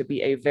definitely going to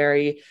be a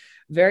very,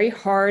 very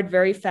hard,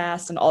 very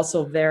fast, and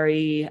also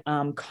very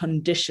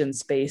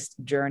conditions-based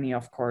journey,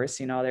 of course.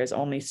 There's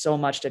only so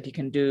much that you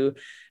can do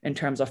in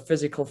terms of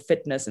physical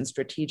fitness and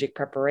strategic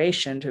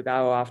preparation to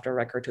go after a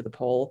record to the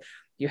pole.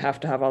 You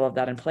have to have all of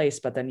that in place,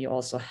 but then you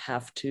also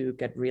have to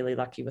get really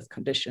lucky with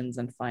conditions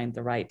and find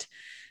the right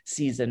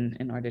season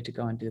in order to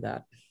go and do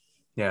that.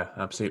 Yeah,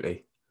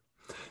 absolutely.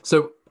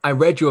 So I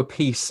read your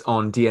piece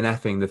on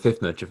DNFing the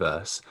Fifthner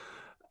Traverse.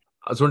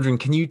 I was wondering,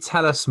 can you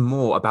tell us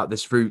more about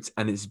this route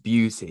and its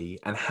beauty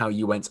and how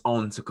you went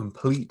on to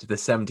complete the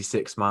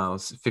 76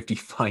 miles,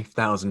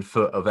 55,000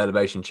 foot of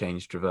elevation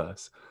change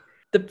traverse?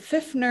 The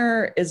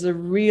Pfiffner is a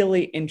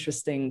really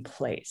interesting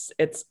place.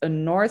 It's a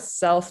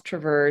north-south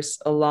traverse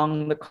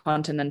along the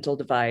Continental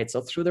Divide, so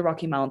through the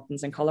Rocky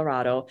Mountains in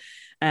Colorado.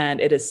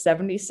 And it is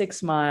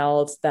 76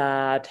 miles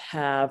that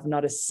have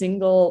not a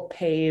single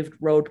paved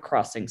road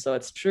crossing. So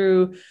it's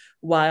true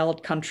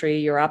wild country.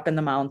 You're up in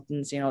the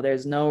mountains.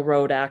 There's no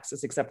road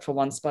access except for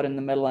one spot in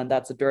the middle, and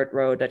that's a dirt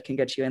road that can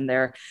get you in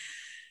there.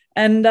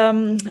 And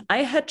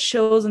I had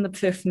chosen the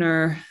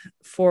Pfiffner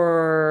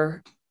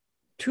for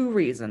two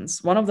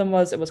reasons. One of them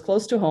was it was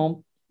close to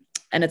home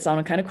and it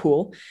sounded kind of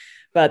cool.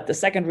 But the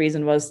second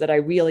reason was that I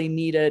really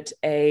needed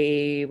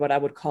what I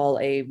would call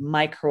a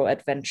micro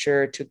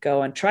adventure to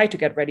go and try to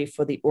get ready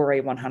for the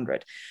Ouray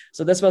 100.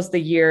 So this was the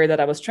year that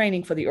I was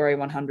training for the Ouray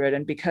 100.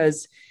 And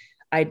because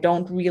I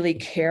don't really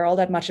care all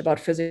that much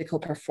about physical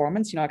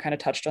performance, I kind of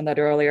touched on that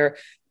earlier.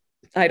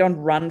 I don't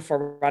run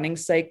for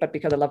running's sake, but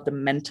because I love the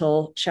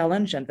mental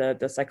challenge and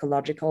the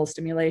psychological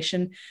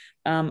stimulation.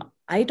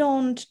 I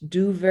don't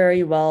do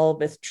very well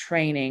with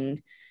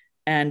training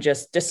and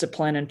just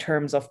discipline in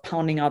terms of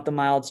pounding out the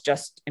miles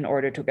just in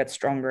order to get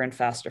stronger and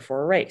faster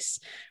for a race,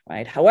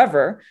 right?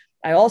 However,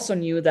 I also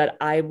knew that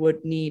I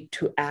would need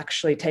to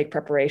actually take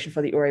preparation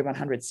for the Uri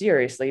 100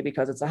 seriously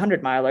because it's a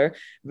 100 miler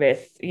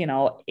with,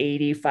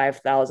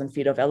 85,000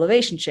 feet of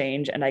elevation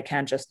change. And I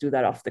can't just do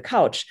that off the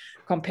couch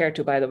compared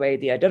to, by the way,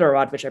 the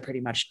Iditarod, which I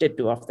pretty much did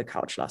do off the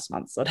couch last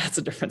month. So that's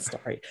a different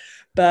story.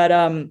 But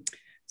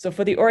so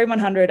for the Uri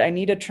 100, I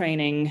needed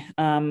training.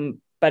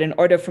 But in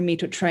order for me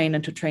to train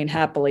and to train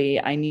happily,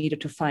 I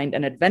needed to find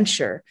an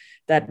adventure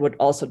that would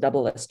also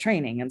double as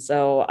training. And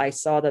so I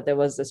saw that there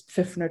was this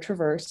Pfiffner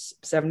Traverse,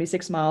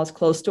 76 miles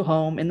close to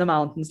home in the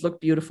mountains, looked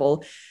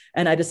beautiful.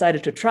 And I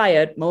decided to try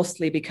it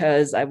mostly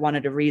because I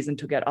wanted a reason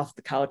to get off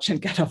the couch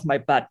and get off my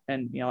butt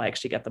and,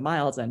 actually get the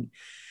miles in.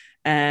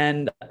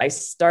 And I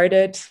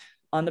started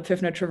on the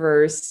Pfiffner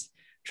Traverse,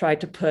 tried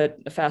to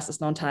put the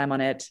fastest known time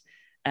on it,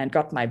 and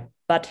got my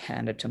butt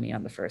handed to me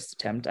on the first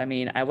attempt. I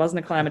mean, I wasn't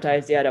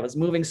acclimatized yet. I was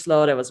moving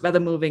slow. There was weather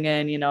moving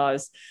in.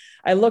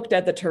 I looked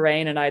at the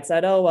terrain and I'd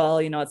said, oh, well,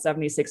 at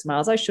 76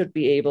 miles, I should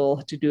be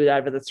able to do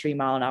that with a 3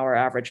 mile an hour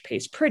average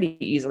pace pretty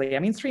easily. I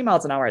mean, 3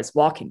 miles an hour is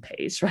walking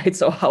pace, right?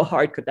 So how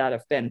hard could that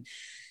have been?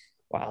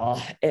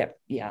 Well,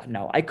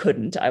 no, I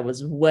couldn't. I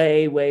was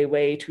way, way,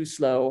 way too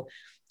slow.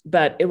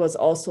 But it was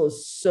also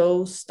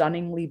so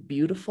stunningly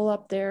beautiful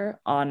up there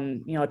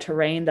on,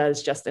 terrain that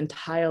is just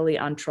entirely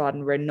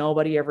untrodden, where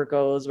nobody ever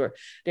goes, where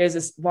there's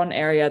this one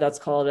area that's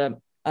called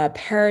a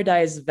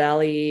Paradise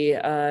Valley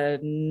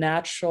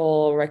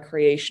natural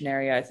recreation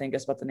area, I think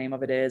is what the name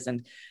of it is.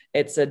 And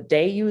it's a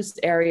day use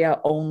area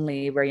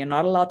only where you're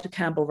not allowed to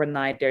camp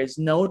overnight. There's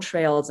no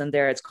trails in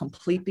there. It's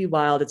completely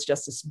wild. It's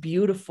just this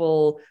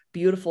beautiful,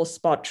 beautiful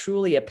spot,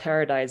 truly a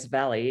paradise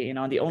valley.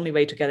 The only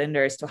way to get in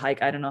there is to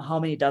hike, I don't know how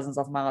many dozens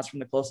of miles from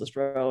the closest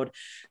road.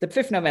 The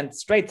Pfiffner went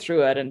straight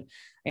through it. And,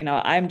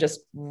 I'm just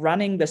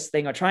running this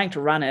thing or trying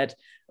to run it,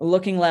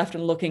 looking left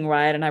and looking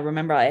right. And I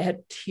remember I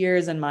had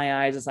tears in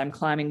my eyes as I'm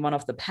climbing one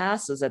of the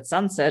passes at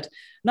sunset,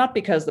 not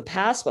because the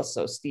pass was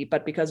so steep,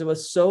 but because it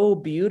was so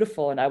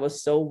beautiful. And I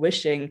was so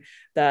wishing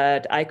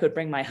that I could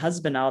bring my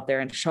husband out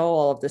there and show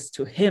all of this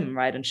to him,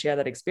 right? And share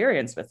that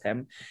experience with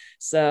him.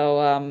 So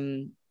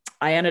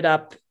I ended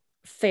up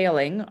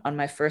failing on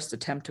my first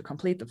attempt to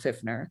complete the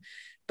Pfiffner.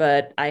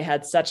 But I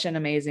had such an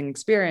amazing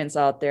experience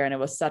out there, and it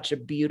was such a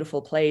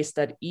beautiful place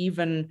that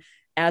even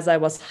as I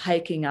was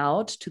hiking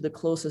out to the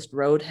closest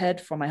roadhead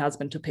for my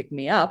husband to pick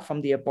me up from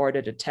the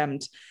aborted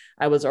attempt,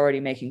 I was already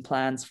making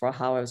plans for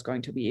how I was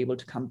going to be able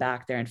to come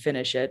back there and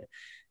finish it.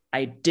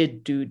 I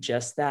did do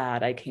just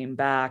that. I came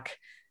back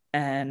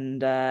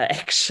and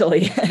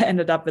actually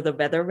ended up with a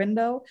weather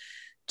window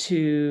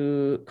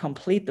to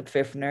complete the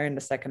Pfiffner in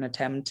the second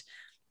attempt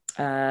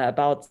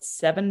about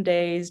 7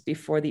 days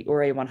before the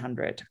Uri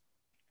 100.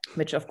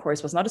 Which of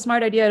course was not a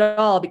smart idea at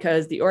all,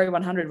 because the Uri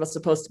 100 was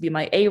supposed to be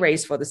my A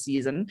race for the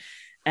season.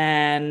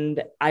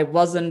 And I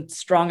wasn't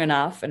strong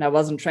enough and I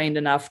wasn't trained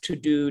enough to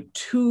do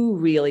 2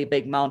 really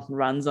big mountain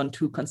runs on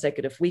 2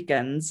 consecutive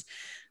weekends.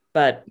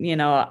 But,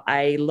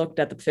 I looked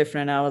at the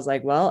Pfiffner and I was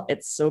like, well,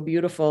 it's so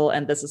beautiful.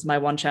 And this is my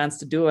one chance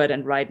to do it.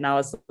 And right now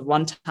is the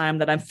one time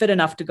that I'm fit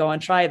enough to go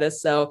and try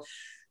this. So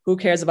who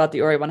cares about the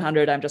Uri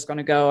 100? I'm just going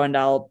to go and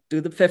I'll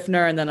do the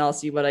Pfiffner and then I'll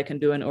see what I can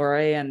do in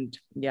Uri. And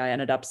I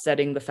ended up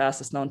setting the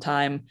fastest known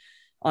time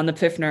on the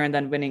Pfiffner and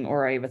then winning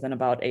Uri within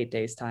about 8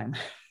 days time.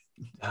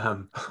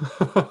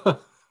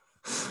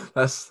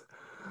 That's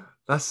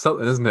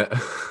something, isn't it?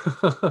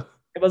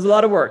 It was a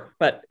lot of work,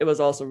 but it was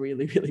also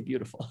really, really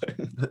beautiful.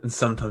 And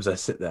sometimes I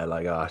sit there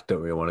like, I don't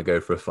really want to go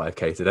for a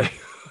 5K today.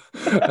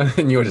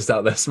 And you're just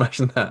out there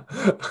smashing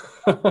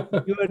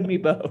that. You and me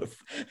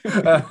both.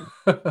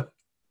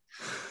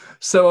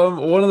 So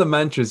one of the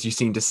mantras you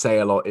seem to say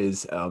a lot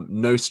is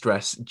no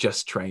stress,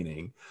 just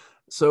training.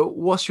 So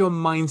what's your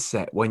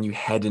mindset when you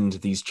head into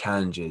these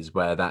challenges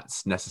where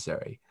that's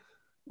necessary?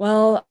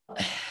 Well,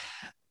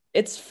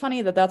 it's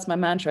funny that that's my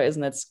mantra,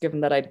 isn't it?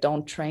 Given that I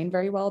don't train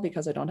very well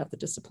because I don't have the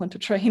discipline to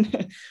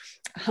train.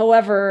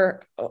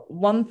 However,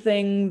 one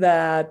thing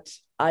that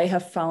I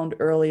have found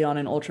early on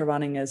in ultra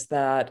running is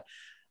that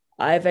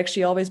I've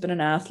actually always been an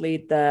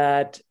athlete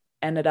that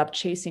ended up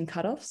chasing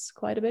cutoffs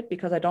quite a bit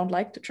because I don't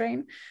like to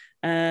train.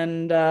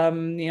 And,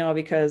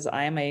 because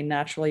I am a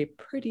naturally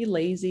pretty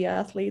lazy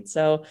athlete.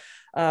 So,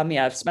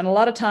 I've spent a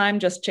lot of time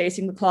just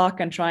chasing the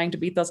clock and trying to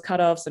beat those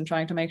cutoffs and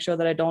trying to make sure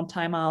that I don't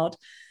time out.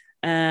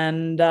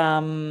 And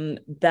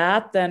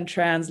that then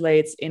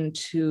translates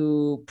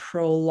into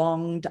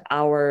prolonged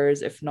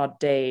hours, if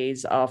not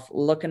days, of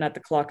looking at the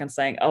clock and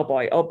saying, oh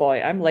boy,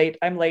 I'm late,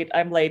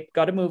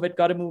 got to move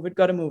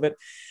it.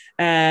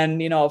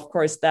 And, of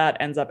course, that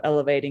ends up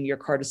elevating your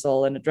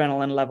cortisol and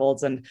adrenaline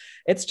levels. And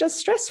it's just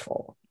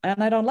stressful.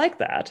 And I don't like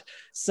that.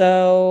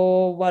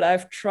 So what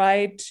I've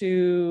tried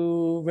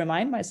to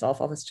remind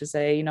myself of is to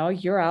say,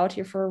 you're out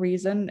here for a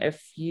reason.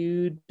 If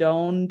you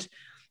don't,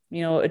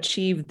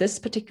 achieve this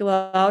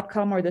particular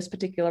outcome or this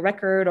particular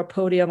record or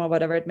podium or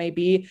whatever it may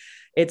be,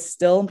 it's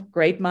still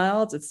great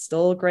miles. It's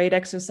still great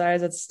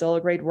exercise. It's still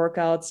a great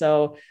workout.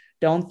 So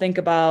don't think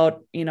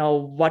about,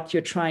 what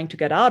you're trying to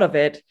get out of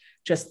it.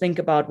 Just think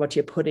about what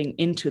you're putting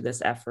into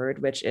this effort,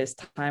 which is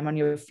time on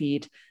your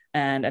feet,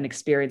 and an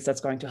experience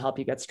that's going to help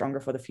you get stronger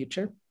for the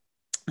future.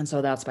 And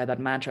so that's why that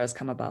mantra has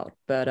come about.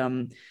 But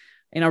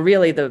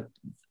really the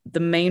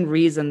main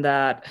reason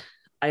that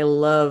I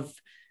love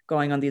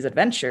going on these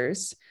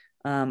adventures,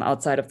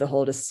 outside of the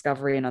whole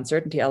discovery and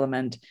uncertainty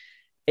element,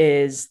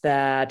 is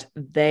that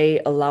they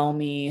allow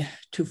me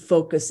to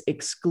focus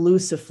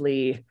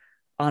exclusively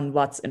on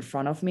what's in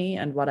front of me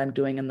and what I'm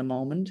doing in the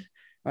moment,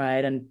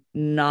 right? And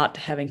not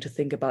having to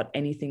think about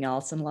anything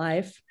else in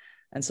life.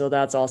 And so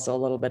that's also a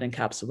little bit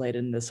encapsulated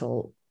in this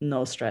whole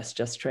no stress,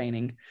 just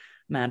training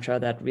mantra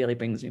that really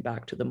brings me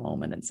back to the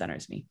moment and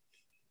centers me.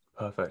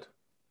 Perfect.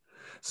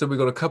 So we've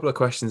got a couple of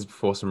questions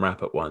before some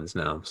wrap-up ones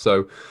now.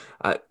 So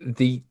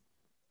the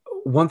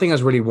one thing I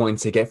was really wanting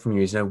to get from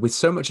you is, with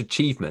so much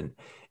achievement,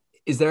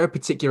 is there a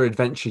particular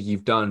adventure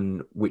you've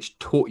done which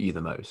taught you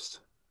the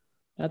most?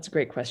 That's a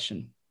great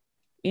question.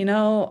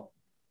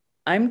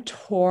 I'm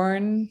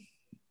torn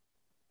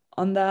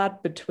on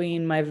that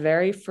between my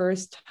very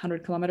first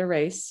 100-kilometer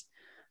race,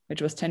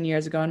 which was 10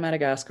 years ago in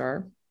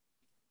Madagascar,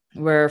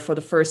 where for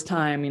the first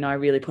time, I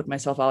really put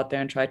myself out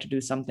there and tried to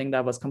do something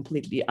that was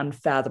completely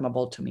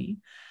unfathomable to me.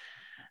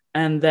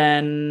 And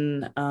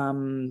then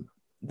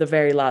the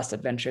very last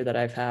adventure that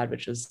I've had,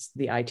 which is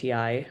the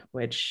ITI,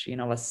 which,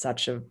 was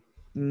such a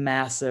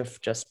massive,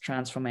 just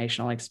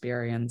transformational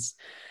experience.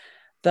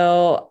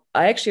 Though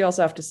I actually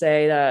also have to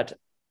say that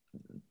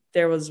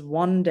there was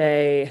one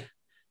day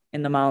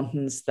in the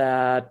mountains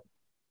that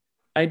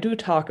I do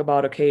talk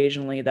about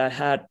occasionally that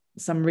had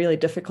some really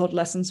difficult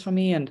lessons for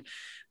me. And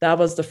that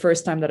was the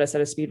first time that I set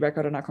a speed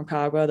record on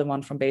Aconcagua, the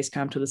one from base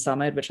camp to the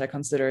summit, which I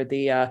consider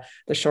the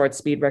short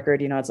speed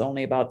record. It's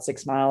only about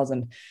 6 miles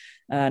and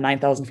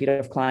 9,000 feet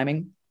of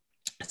climbing.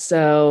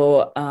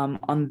 So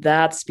on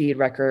that speed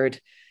record,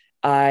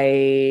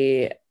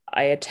 I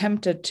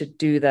attempted to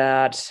do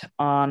that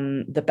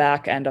on the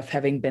back end of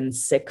having been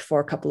sick for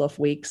a couple of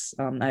weeks.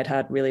 I'd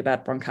had really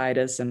bad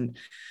bronchitis, and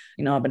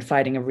I've been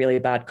fighting a really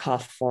bad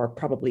cough for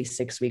probably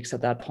 6 weeks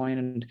at that point.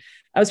 And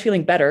I was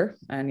feeling better.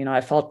 And,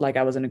 I felt like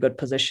I was in a good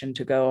position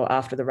to go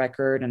after the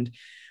record. And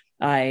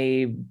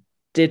I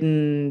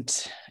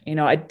didn't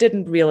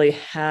really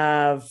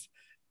have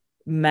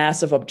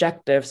massive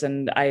objectives.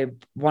 And I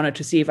wanted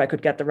to see if I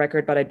could get the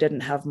record, but I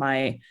didn't have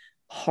my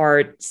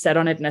heart set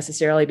on it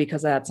necessarily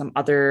because I had some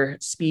other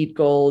speed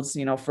goals,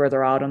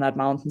 further out on that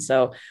mountain.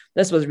 So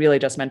this was really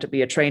just meant to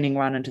be a training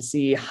run and to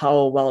see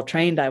how well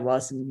trained I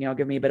was and,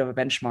 give me a bit of a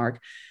benchmark.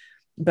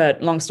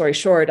 But long story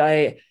short,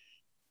 I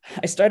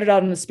started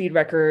out on the speed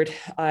record.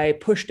 I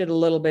pushed it a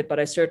little bit, but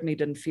I certainly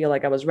didn't feel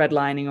like I was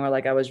redlining or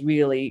like I was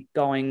really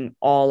going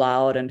all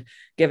out and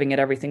giving it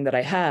everything that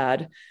I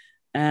had.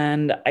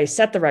 And I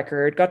set the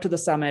record, got to the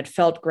summit,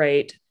 felt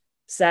great,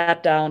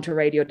 sat down to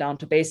radio down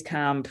to base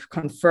camp,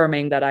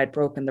 confirming that I'd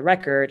broken the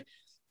record.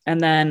 And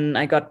then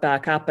I got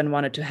back up and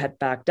wanted to head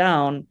back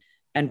down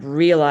and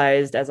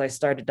realized as I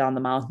started down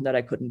the mountain that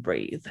I couldn't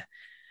breathe.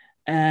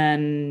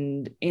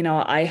 And,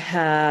 I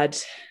had,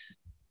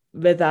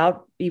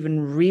 without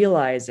even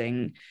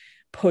realizing,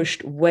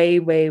 pushed way,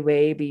 way,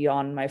 way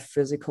beyond my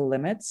physical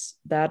limits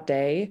that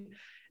day.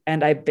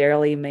 And I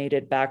barely made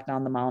it back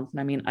down the mountain.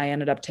 I mean, I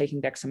ended up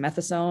taking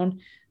dexamethasone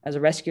as a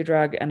rescue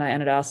drug. And I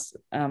ended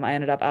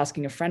up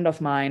asking a friend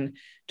of mine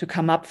to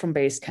come up from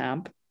base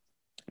camp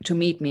to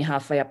meet me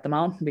halfway up the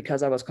mountain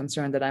because I was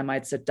concerned that I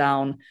might sit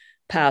down,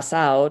 pass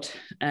out,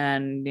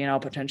 and,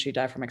 potentially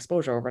die from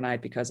exposure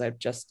overnight because I'd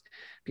just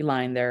be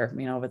lying there,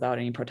 without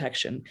any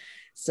protection.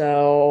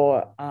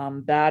 So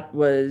that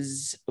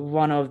was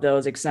one of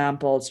those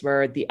examples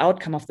where the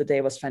outcome of the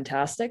day was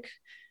fantastic.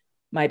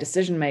 My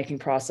decision-making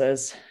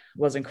process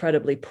was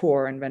incredibly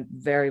poor and went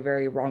very,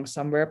 very wrong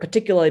somewhere,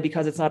 particularly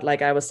because it's not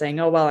like I was saying,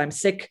 oh, well, I'm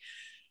sick,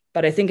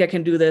 but I think I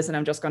can do this and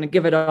I'm just going to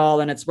give it all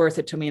and it's worth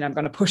it to me and I'm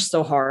going to push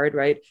so hard,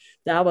 right?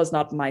 That was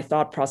not my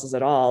thought process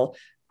at all.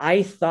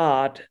 I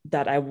thought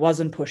that I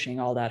wasn't pushing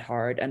all that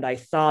hard and I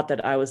thought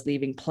that I was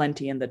leaving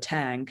plenty in the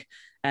tank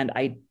and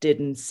I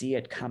didn't see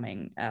it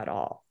coming at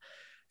all.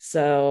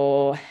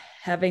 So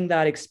having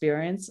that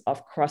experience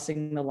of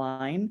crossing the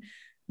line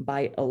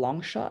by a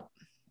long shot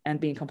and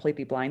being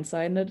completely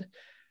blindsided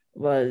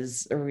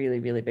was a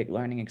really, really big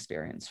learning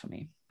experience for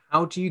me.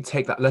 How do you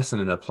take that lesson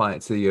and apply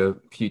it to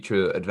your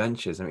future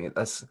adventures? I mean,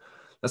 that's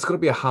got to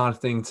be a hard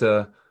thing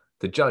to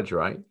judge,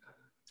 right?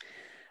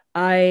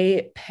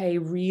 I pay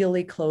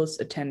really close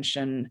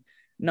attention,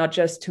 not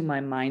just to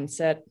my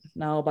mindset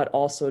now, but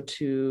also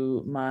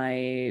to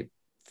my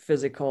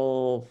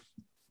physical,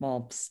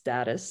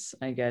 status,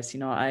 I guess.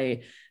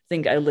 I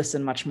think I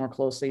listen much more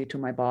closely to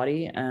my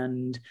body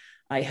and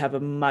I have a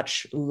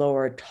much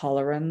lower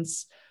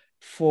tolerance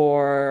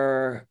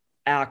for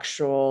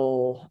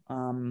actual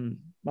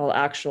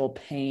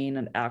pain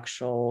and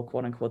actual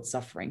quote unquote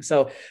suffering.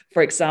 So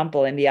for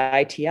example, in the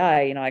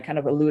ITI, I kind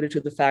of alluded to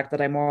the fact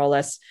that I more or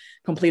less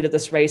completed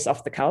this race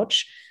off the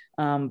couch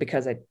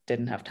because I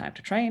didn't have time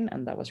to train.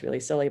 And that was really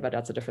silly, but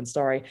that's a different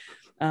story.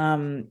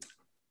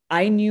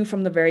 I knew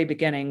from the very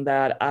beginning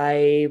that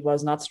I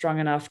was not strong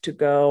enough to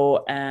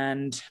go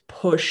and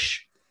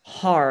push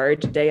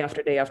hard day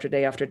after day after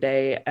day after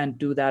day and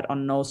do that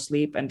on no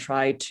sleep and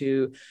try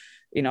to,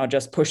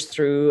 just push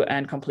through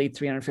and complete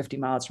 350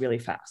 miles really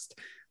fast.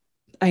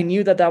 I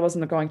knew that that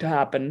wasn't going to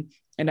happen.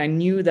 And I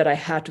knew that I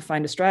had to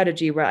find a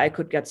strategy where I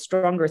could get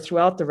stronger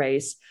throughout the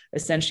race,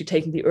 essentially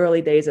taking the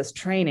early days as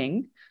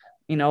training,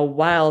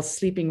 while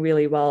sleeping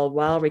really well,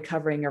 while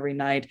recovering every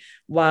night,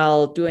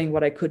 while doing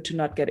what I could to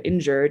not get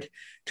injured,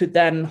 to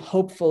then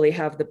hopefully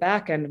have the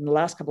back end in the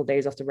last couple of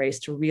days of the race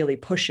to really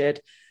push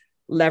it,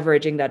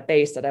 leveraging that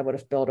base that I would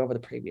have built over the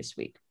previous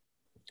week.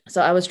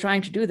 So I was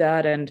trying to do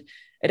that, and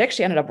it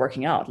actually ended up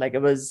working out. Like,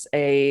 it was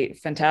a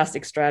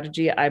fantastic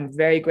strategy. I'm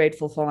very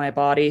grateful for my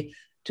body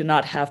to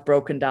not have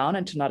broken down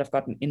and to not have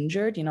gotten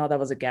injured. That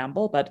was a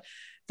gamble, but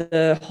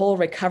the whole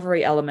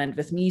recovery element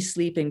with me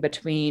sleeping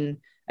between,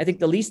 I think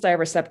the least I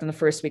ever slept in the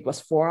first week was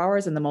 4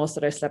 hours, and the most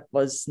that I slept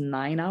was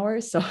 9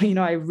 hours. So,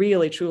 I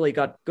really, truly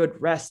got good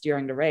rest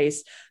during the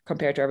race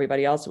compared to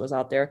everybody else who was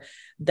out there.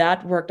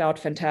 That worked out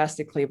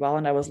fantastically well.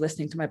 And I was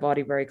listening to my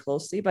body very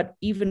closely. But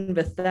even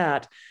with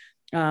that,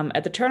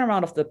 at the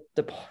turnaround of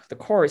the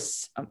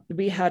course,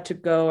 we had to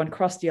go and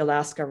cross the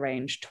Alaska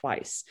Range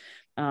twice.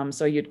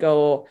 So you'd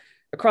go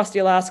across the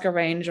Alaska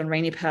Range on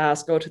Rainy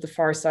Pass, go to the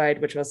far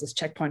side, which was this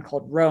checkpoint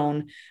called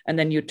Roan, and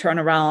then you turn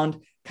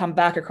around, come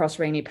back across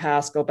Rainy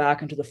Pass, go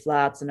back into the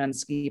flats, and then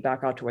ski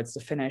back out towards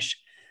the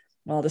finish.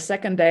 Well, the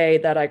second day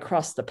that I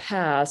crossed the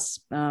pass,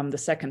 the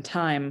second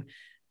time,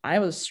 I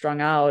was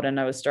strung out and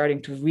I was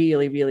starting to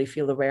really, really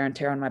feel the wear and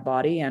tear on my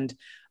body. And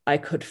I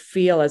could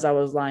feel as I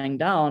was lying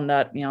down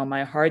that,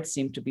 my heart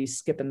seemed to be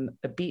skipping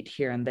a beat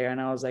here and there.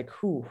 And I was like,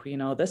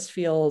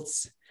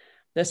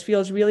 this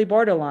feels really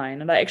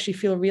borderline. And I actually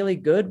feel really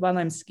good while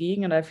I'm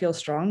skiing and I feel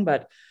strong.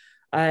 But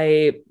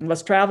I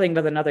was traveling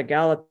with another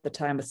gal at the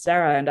time, with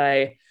Sarah, and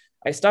I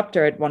stopped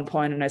her at one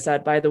point and I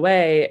said, by the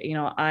way,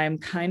 I'm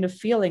kind of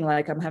feeling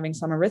like I'm having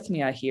some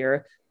arrhythmia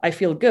here. I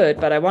feel good,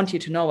 but I want you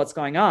to know what's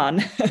going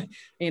on,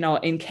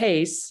 in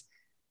case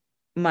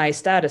my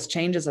status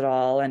changes at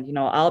all. And,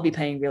 I'll be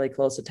paying really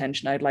close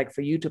attention. I'd like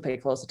for you to pay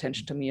close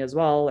attention to me as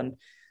well. And,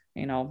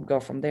 go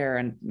from there.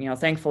 And,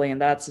 thankfully in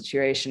that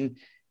situation,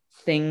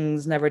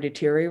 things never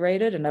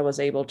deteriorated and I was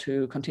able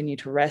to continue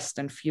to rest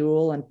and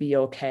fuel and be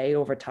okay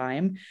over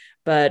time.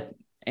 But,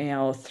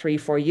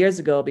 3-4 years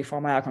ago,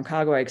 before my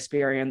Aconcagua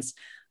experience,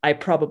 I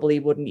probably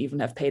wouldn't even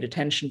have paid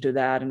attention to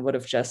that and would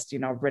have just,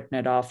 written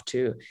it off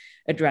to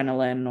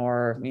adrenaline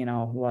or,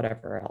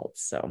 whatever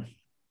else. So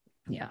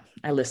yeah,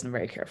 I listen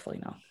very carefully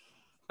now.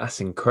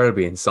 That's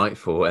incredibly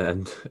insightful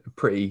and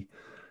pretty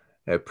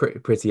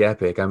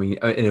epic. I mean,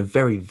 in a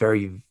very,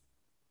 very,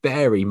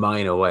 very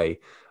minor way,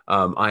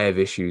 I have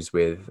issues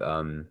with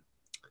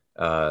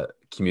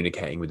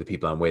communicating with the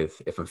people I'm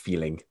with if I'm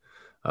feeling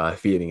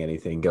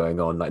anything going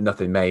on, like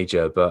nothing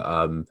major,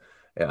 but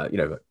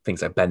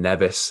things like Ben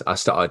Nevis, I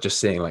started just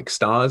seeing like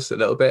stars a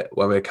little bit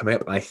when we were coming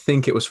up. And I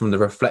think it was from the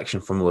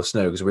reflection from all the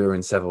snow because we were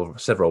in several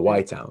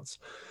whiteouts.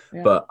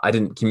 Yeah. But I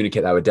didn't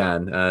communicate that with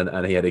Dan,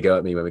 and he had to go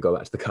at me when we got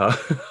back to the car.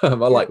 I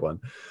like one.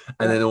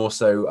 And then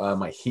also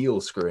my heel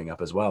screwing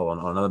up as well on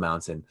another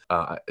mountain.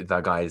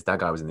 That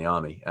guy was in the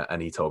army, and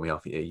he told me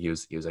off. He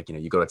was like,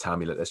 you got to tell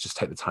me, let's just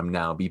take the time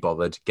now, be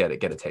bothered, get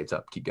it taped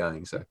up, keep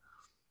going. So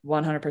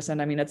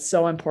 100%. I mean, it's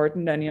so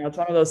important. And, it's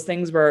one of those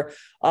things where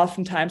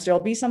oftentimes there'll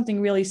be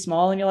something really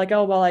small and you're like,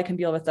 oh, well, I can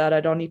deal with that.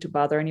 I don't need to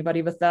bother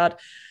anybody with that.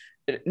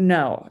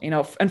 No,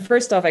 and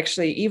first off,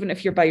 actually, even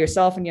if you're by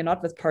yourself and you're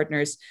not with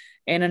partners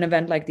in an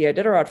event like the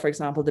Iditarod, for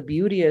example, the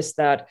beauty is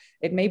that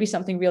it may be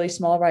something really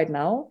small right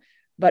now,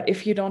 but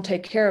if you don't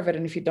take care of it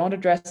and if you don't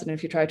address it and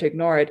if you try to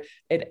ignore it,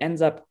 it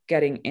ends up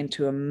getting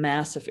into a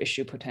massive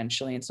issue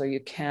potentially. And so you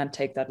can't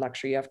take that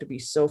luxury. You have to be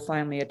so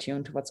finely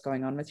attuned to what's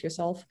going on with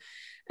yourself.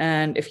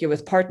 And if you're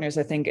with partners,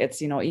 I think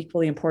it's,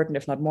 equally important,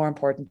 if not more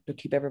important, to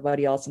keep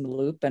everybody else in the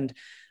loop and,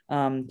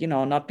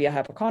 not be a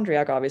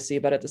hypochondriac, obviously,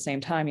 but at the same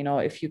time,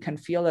 if you can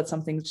feel that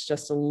something's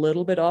just a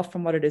little bit off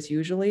from what it is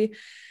usually,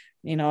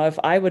 if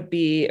I would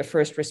be a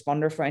first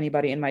responder for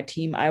anybody in my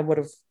team, I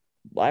would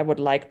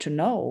like to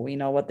know,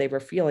 what they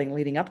were feeling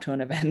leading up to an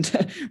event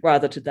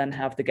rather to then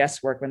have the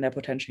guesswork when they're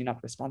potentially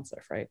not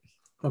responsive, right?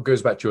 Well, it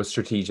goes back to your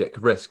strategic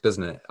risk,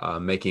 doesn't it?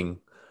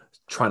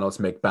 Try not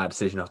to make bad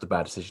decision after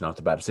bad decision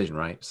after bad decision,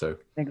 right? So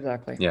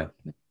exactly. Yeah.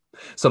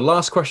 So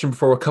last question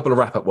before a couple of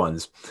wrap-up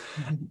ones.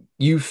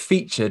 You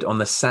featured on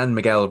the San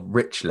Miguel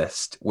Rich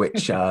List,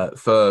 which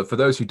for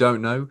those who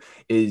don't know,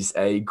 is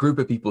a group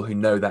of people who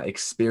know that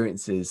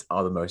experiences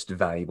are the most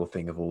valuable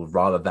thing of all,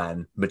 rather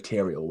than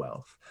material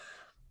wealth.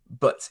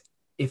 But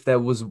if there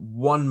was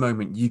one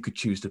moment you could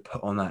choose to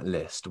put on that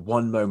list,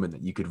 one moment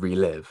that you could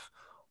relive,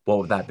 what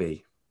would that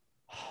be?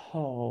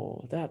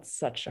 Oh, that's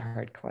such a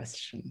hard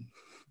question.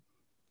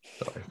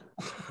 Sorry.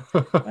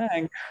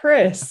 Man,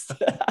 Chris,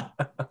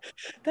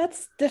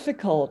 that's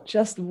difficult.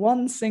 Just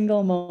one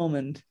single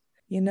moment,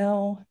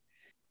 man,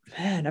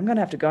 I'm going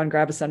to have to go and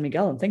grab a San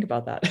Miguel and think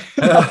about that.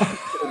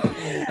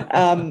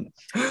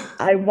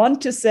 I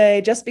want to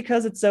say, just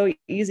because it's so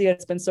easy,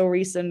 it's been so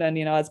recent and,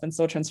 it's been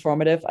so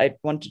transformative, I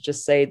want to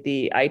just say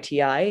the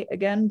ITI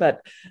again,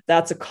 but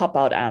that's a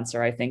cop-out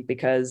answer, I think,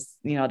 because,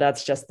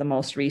 that's just the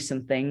most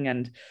recent thing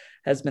and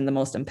has been the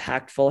most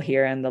impactful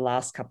here in the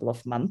last couple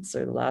of months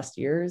or the last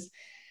years.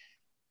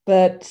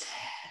 But,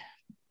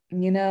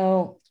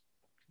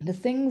 the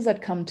things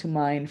that come to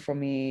mind for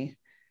me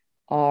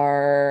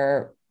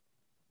are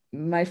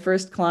my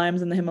first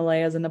climbs in the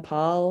Himalayas in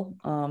Nepal.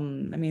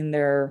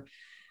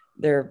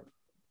 They're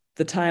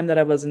the time that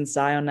I was in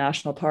Zion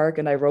National Park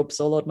and I rope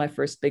soloed my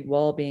first big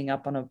wall, being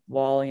up on a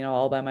wall,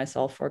 all by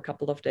myself for a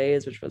couple of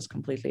days, which was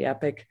completely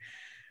epic.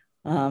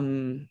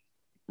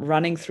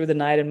 Running through the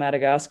night in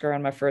Madagascar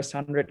on my first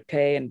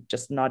 100K and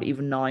just not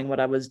even knowing what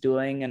I was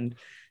doing and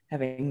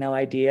having no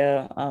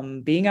idea.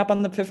 Being up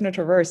on the Pfiffner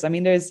Traverse.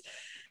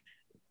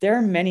 There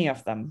are many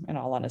of them, in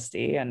all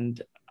honesty. And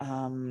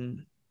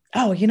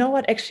oh, you know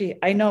what? Actually,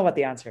 I know what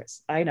the answer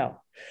is. I know.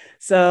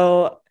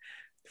 So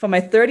for my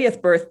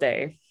 30th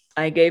birthday,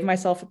 I gave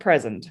myself a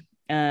present.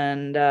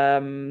 And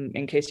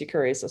in case you're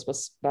curious, this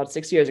was about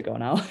 6 years ago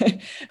now.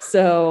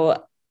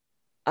 So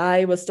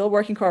I was still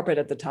working corporate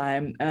at the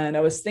time, and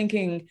I was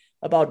thinking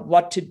about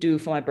what to do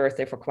for my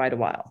birthday for quite a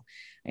while.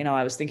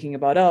 I was thinking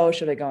about, oh,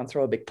 should I go and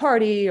throw a big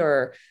party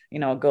or,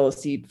 go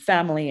see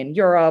family in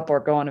Europe or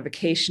go on a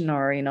vacation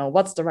or,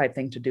 what's the right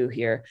thing to do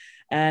here?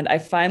 And I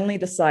finally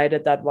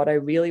decided that what I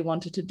really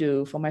wanted to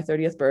do for my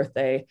 30th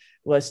birthday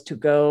was to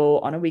go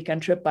on a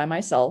weekend trip by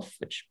myself,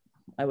 which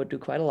I would do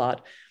quite a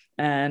lot,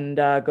 and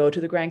go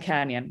to the Grand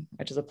Canyon,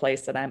 which is a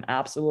place that I'm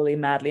absolutely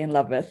madly in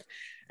love with.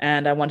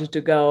 And I wanted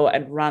to go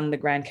and run the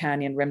Grand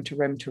Canyon rim to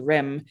rim to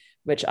rim,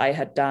 which I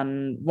had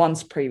done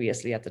once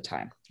previously at the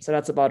time. So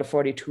that's about a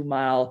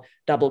 42-mile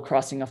double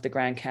crossing of the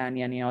Grand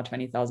Canyon,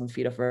 20,000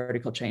 feet of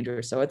vertical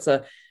changer. So it's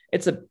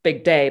a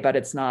big day, but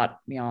it's not,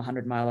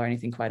 100-mile or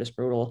anything quite as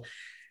brutal.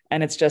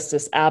 And it's just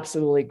this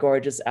absolutely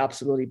gorgeous,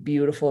 absolutely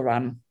beautiful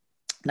run.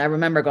 And I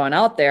remember going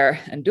out there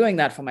and doing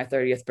that for my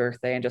 30th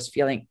birthday and just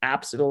feeling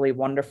absolutely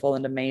wonderful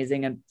and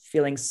amazing and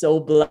feeling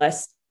so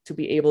blessed to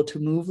be able to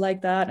move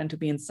like that and to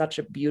be in such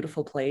a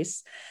beautiful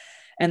place.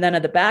 And then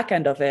at the back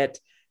end of it,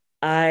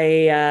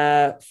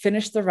 I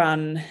finished the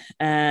run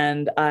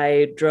and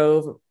I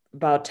drove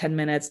about 10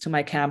 minutes to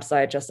my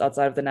campsite just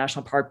outside of the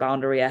national park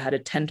boundary. I had a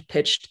tent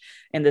pitched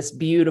in this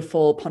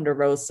beautiful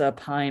ponderosa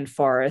pine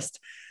forest.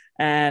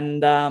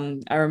 And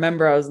I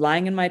remember I was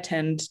lying in my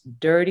tent,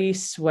 dirty,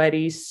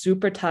 sweaty,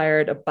 super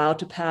tired, about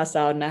to pass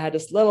out. And I had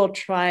this little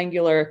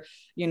triangular,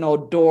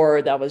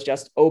 door that was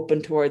just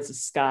open towards the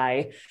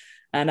sky.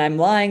 And I'm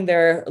lying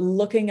there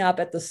looking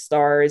up at the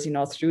stars,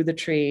 through the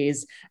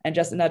trees. And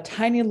just in a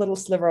tiny little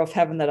sliver of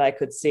heaven that I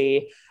could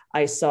see,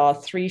 I saw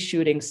 3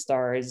 shooting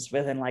stars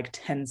within like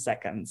 10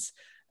 seconds.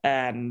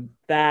 And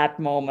that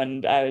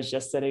moment, I was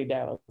just sitting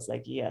there. I was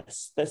like,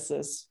 yes, this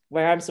is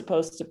where I'm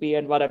supposed to be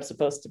and what I'm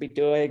supposed to be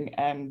doing.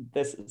 And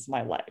this is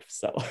my life.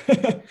 So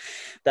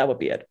that would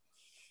be it.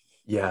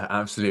 Yeah,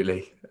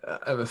 absolutely.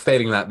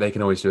 Failing that, they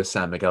can always do a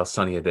San Miguel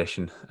Sunny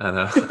edition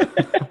and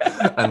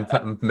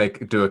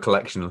and do a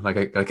collection, like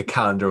a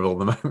calendar of all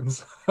the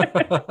moments.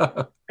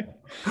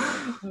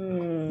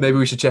 Maybe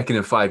we should check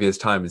in 5 years'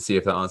 time and see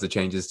if that answer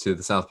changes to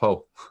the South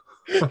Pole.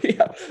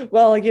 Yeah.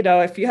 Well,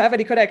 if you have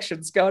any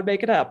connections, go and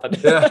make it happen.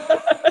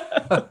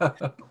 Yeah.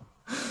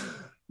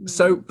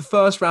 So,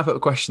 first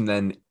wrap-up question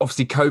then.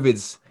 Obviously,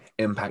 COVID's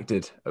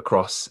impacted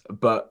across,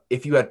 but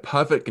if you had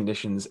perfect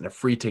conditions and a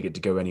free ticket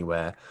to go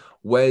anywhere,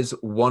 where's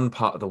one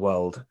part of the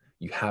world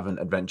you haven't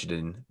adventured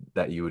in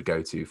that you would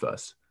go to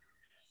first?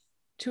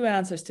 2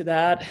 answers to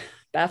that.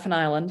 Baffin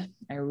Island.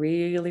 I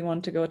really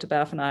want to go to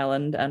Baffin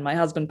Island. And my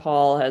husband,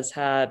 Paul, has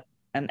had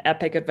an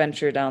epic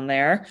adventure down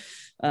there.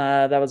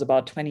 That was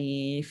about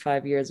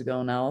 25 years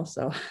ago now.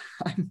 So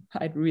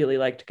I'd really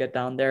like to get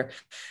down there,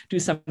 do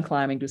some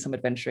climbing, do some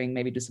adventuring,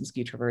 maybe do some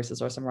ski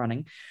traverses or some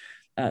running.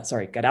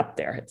 Get up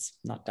there. It's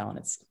not down,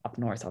 it's up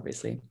north,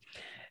 obviously.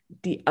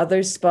 The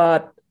other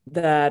spot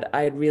that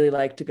I'd really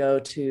like to go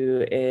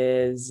to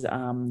is the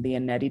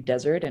Eneti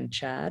Desert in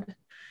Chad.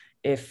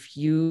 If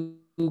you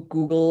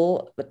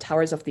Google the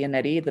Towers of the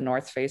Eneti, the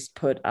North Face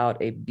put out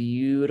a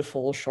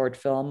beautiful short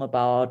film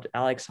about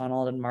Alex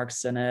Honnold and Mark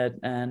Sinnott,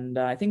 and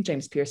I think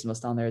James Pearson was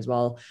down there as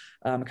well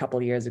a couple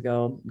of years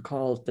ago,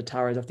 called The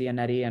Towers of the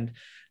Eneti. And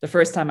the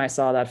first time I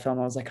saw that film,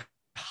 I was like,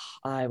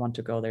 I want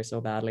to go there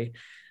so badly.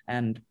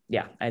 And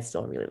yeah, I'd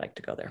still really like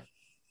to go there.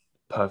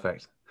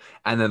 Perfect.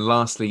 And then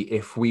lastly,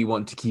 if we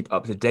want to keep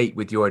up to date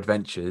with your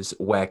adventures,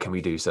 where can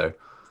we do so?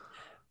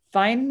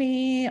 Find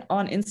me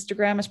on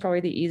Instagram is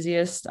probably the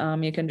easiest.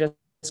 You can just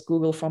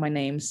Google for my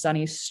name,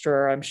 Sunny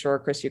Strur. I'm sure,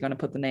 Chris, you're going to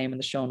put the name in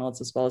the show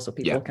notes as well, so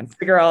people can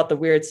figure out the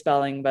weird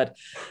spelling. But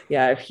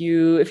yeah, if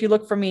you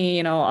look for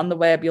me, on the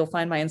web, you'll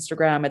find my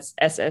Instagram. It's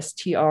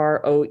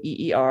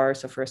SSTROEER,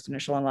 so first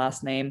initial and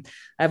last name.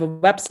 I have a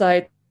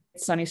website,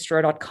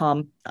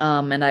 sunnystrur.com,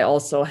 and I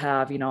also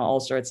have all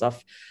sorts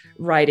of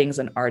writings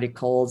and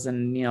articles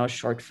and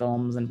short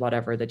films and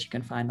whatever that you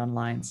can find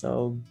online.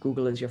 So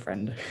Google is your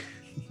friend.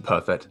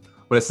 Perfect.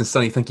 Well, listen,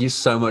 Sunny, thank you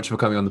so much for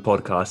coming on the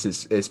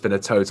podcast. It's been a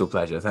total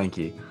pleasure. Thank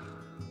you.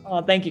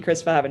 Oh, thank you,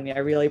 Chris, for having me. I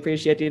really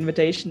appreciate the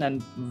invitation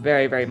and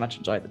very, very much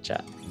enjoyed the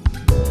chat.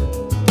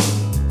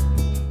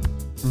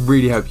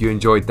 Really hope you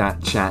enjoyed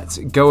that chat.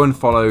 Go and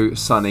follow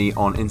Sunny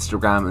on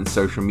Instagram and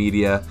social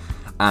media,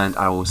 and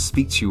I will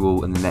speak to you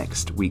all in the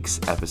next week's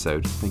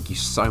episode. Thank you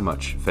so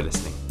much for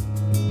listening.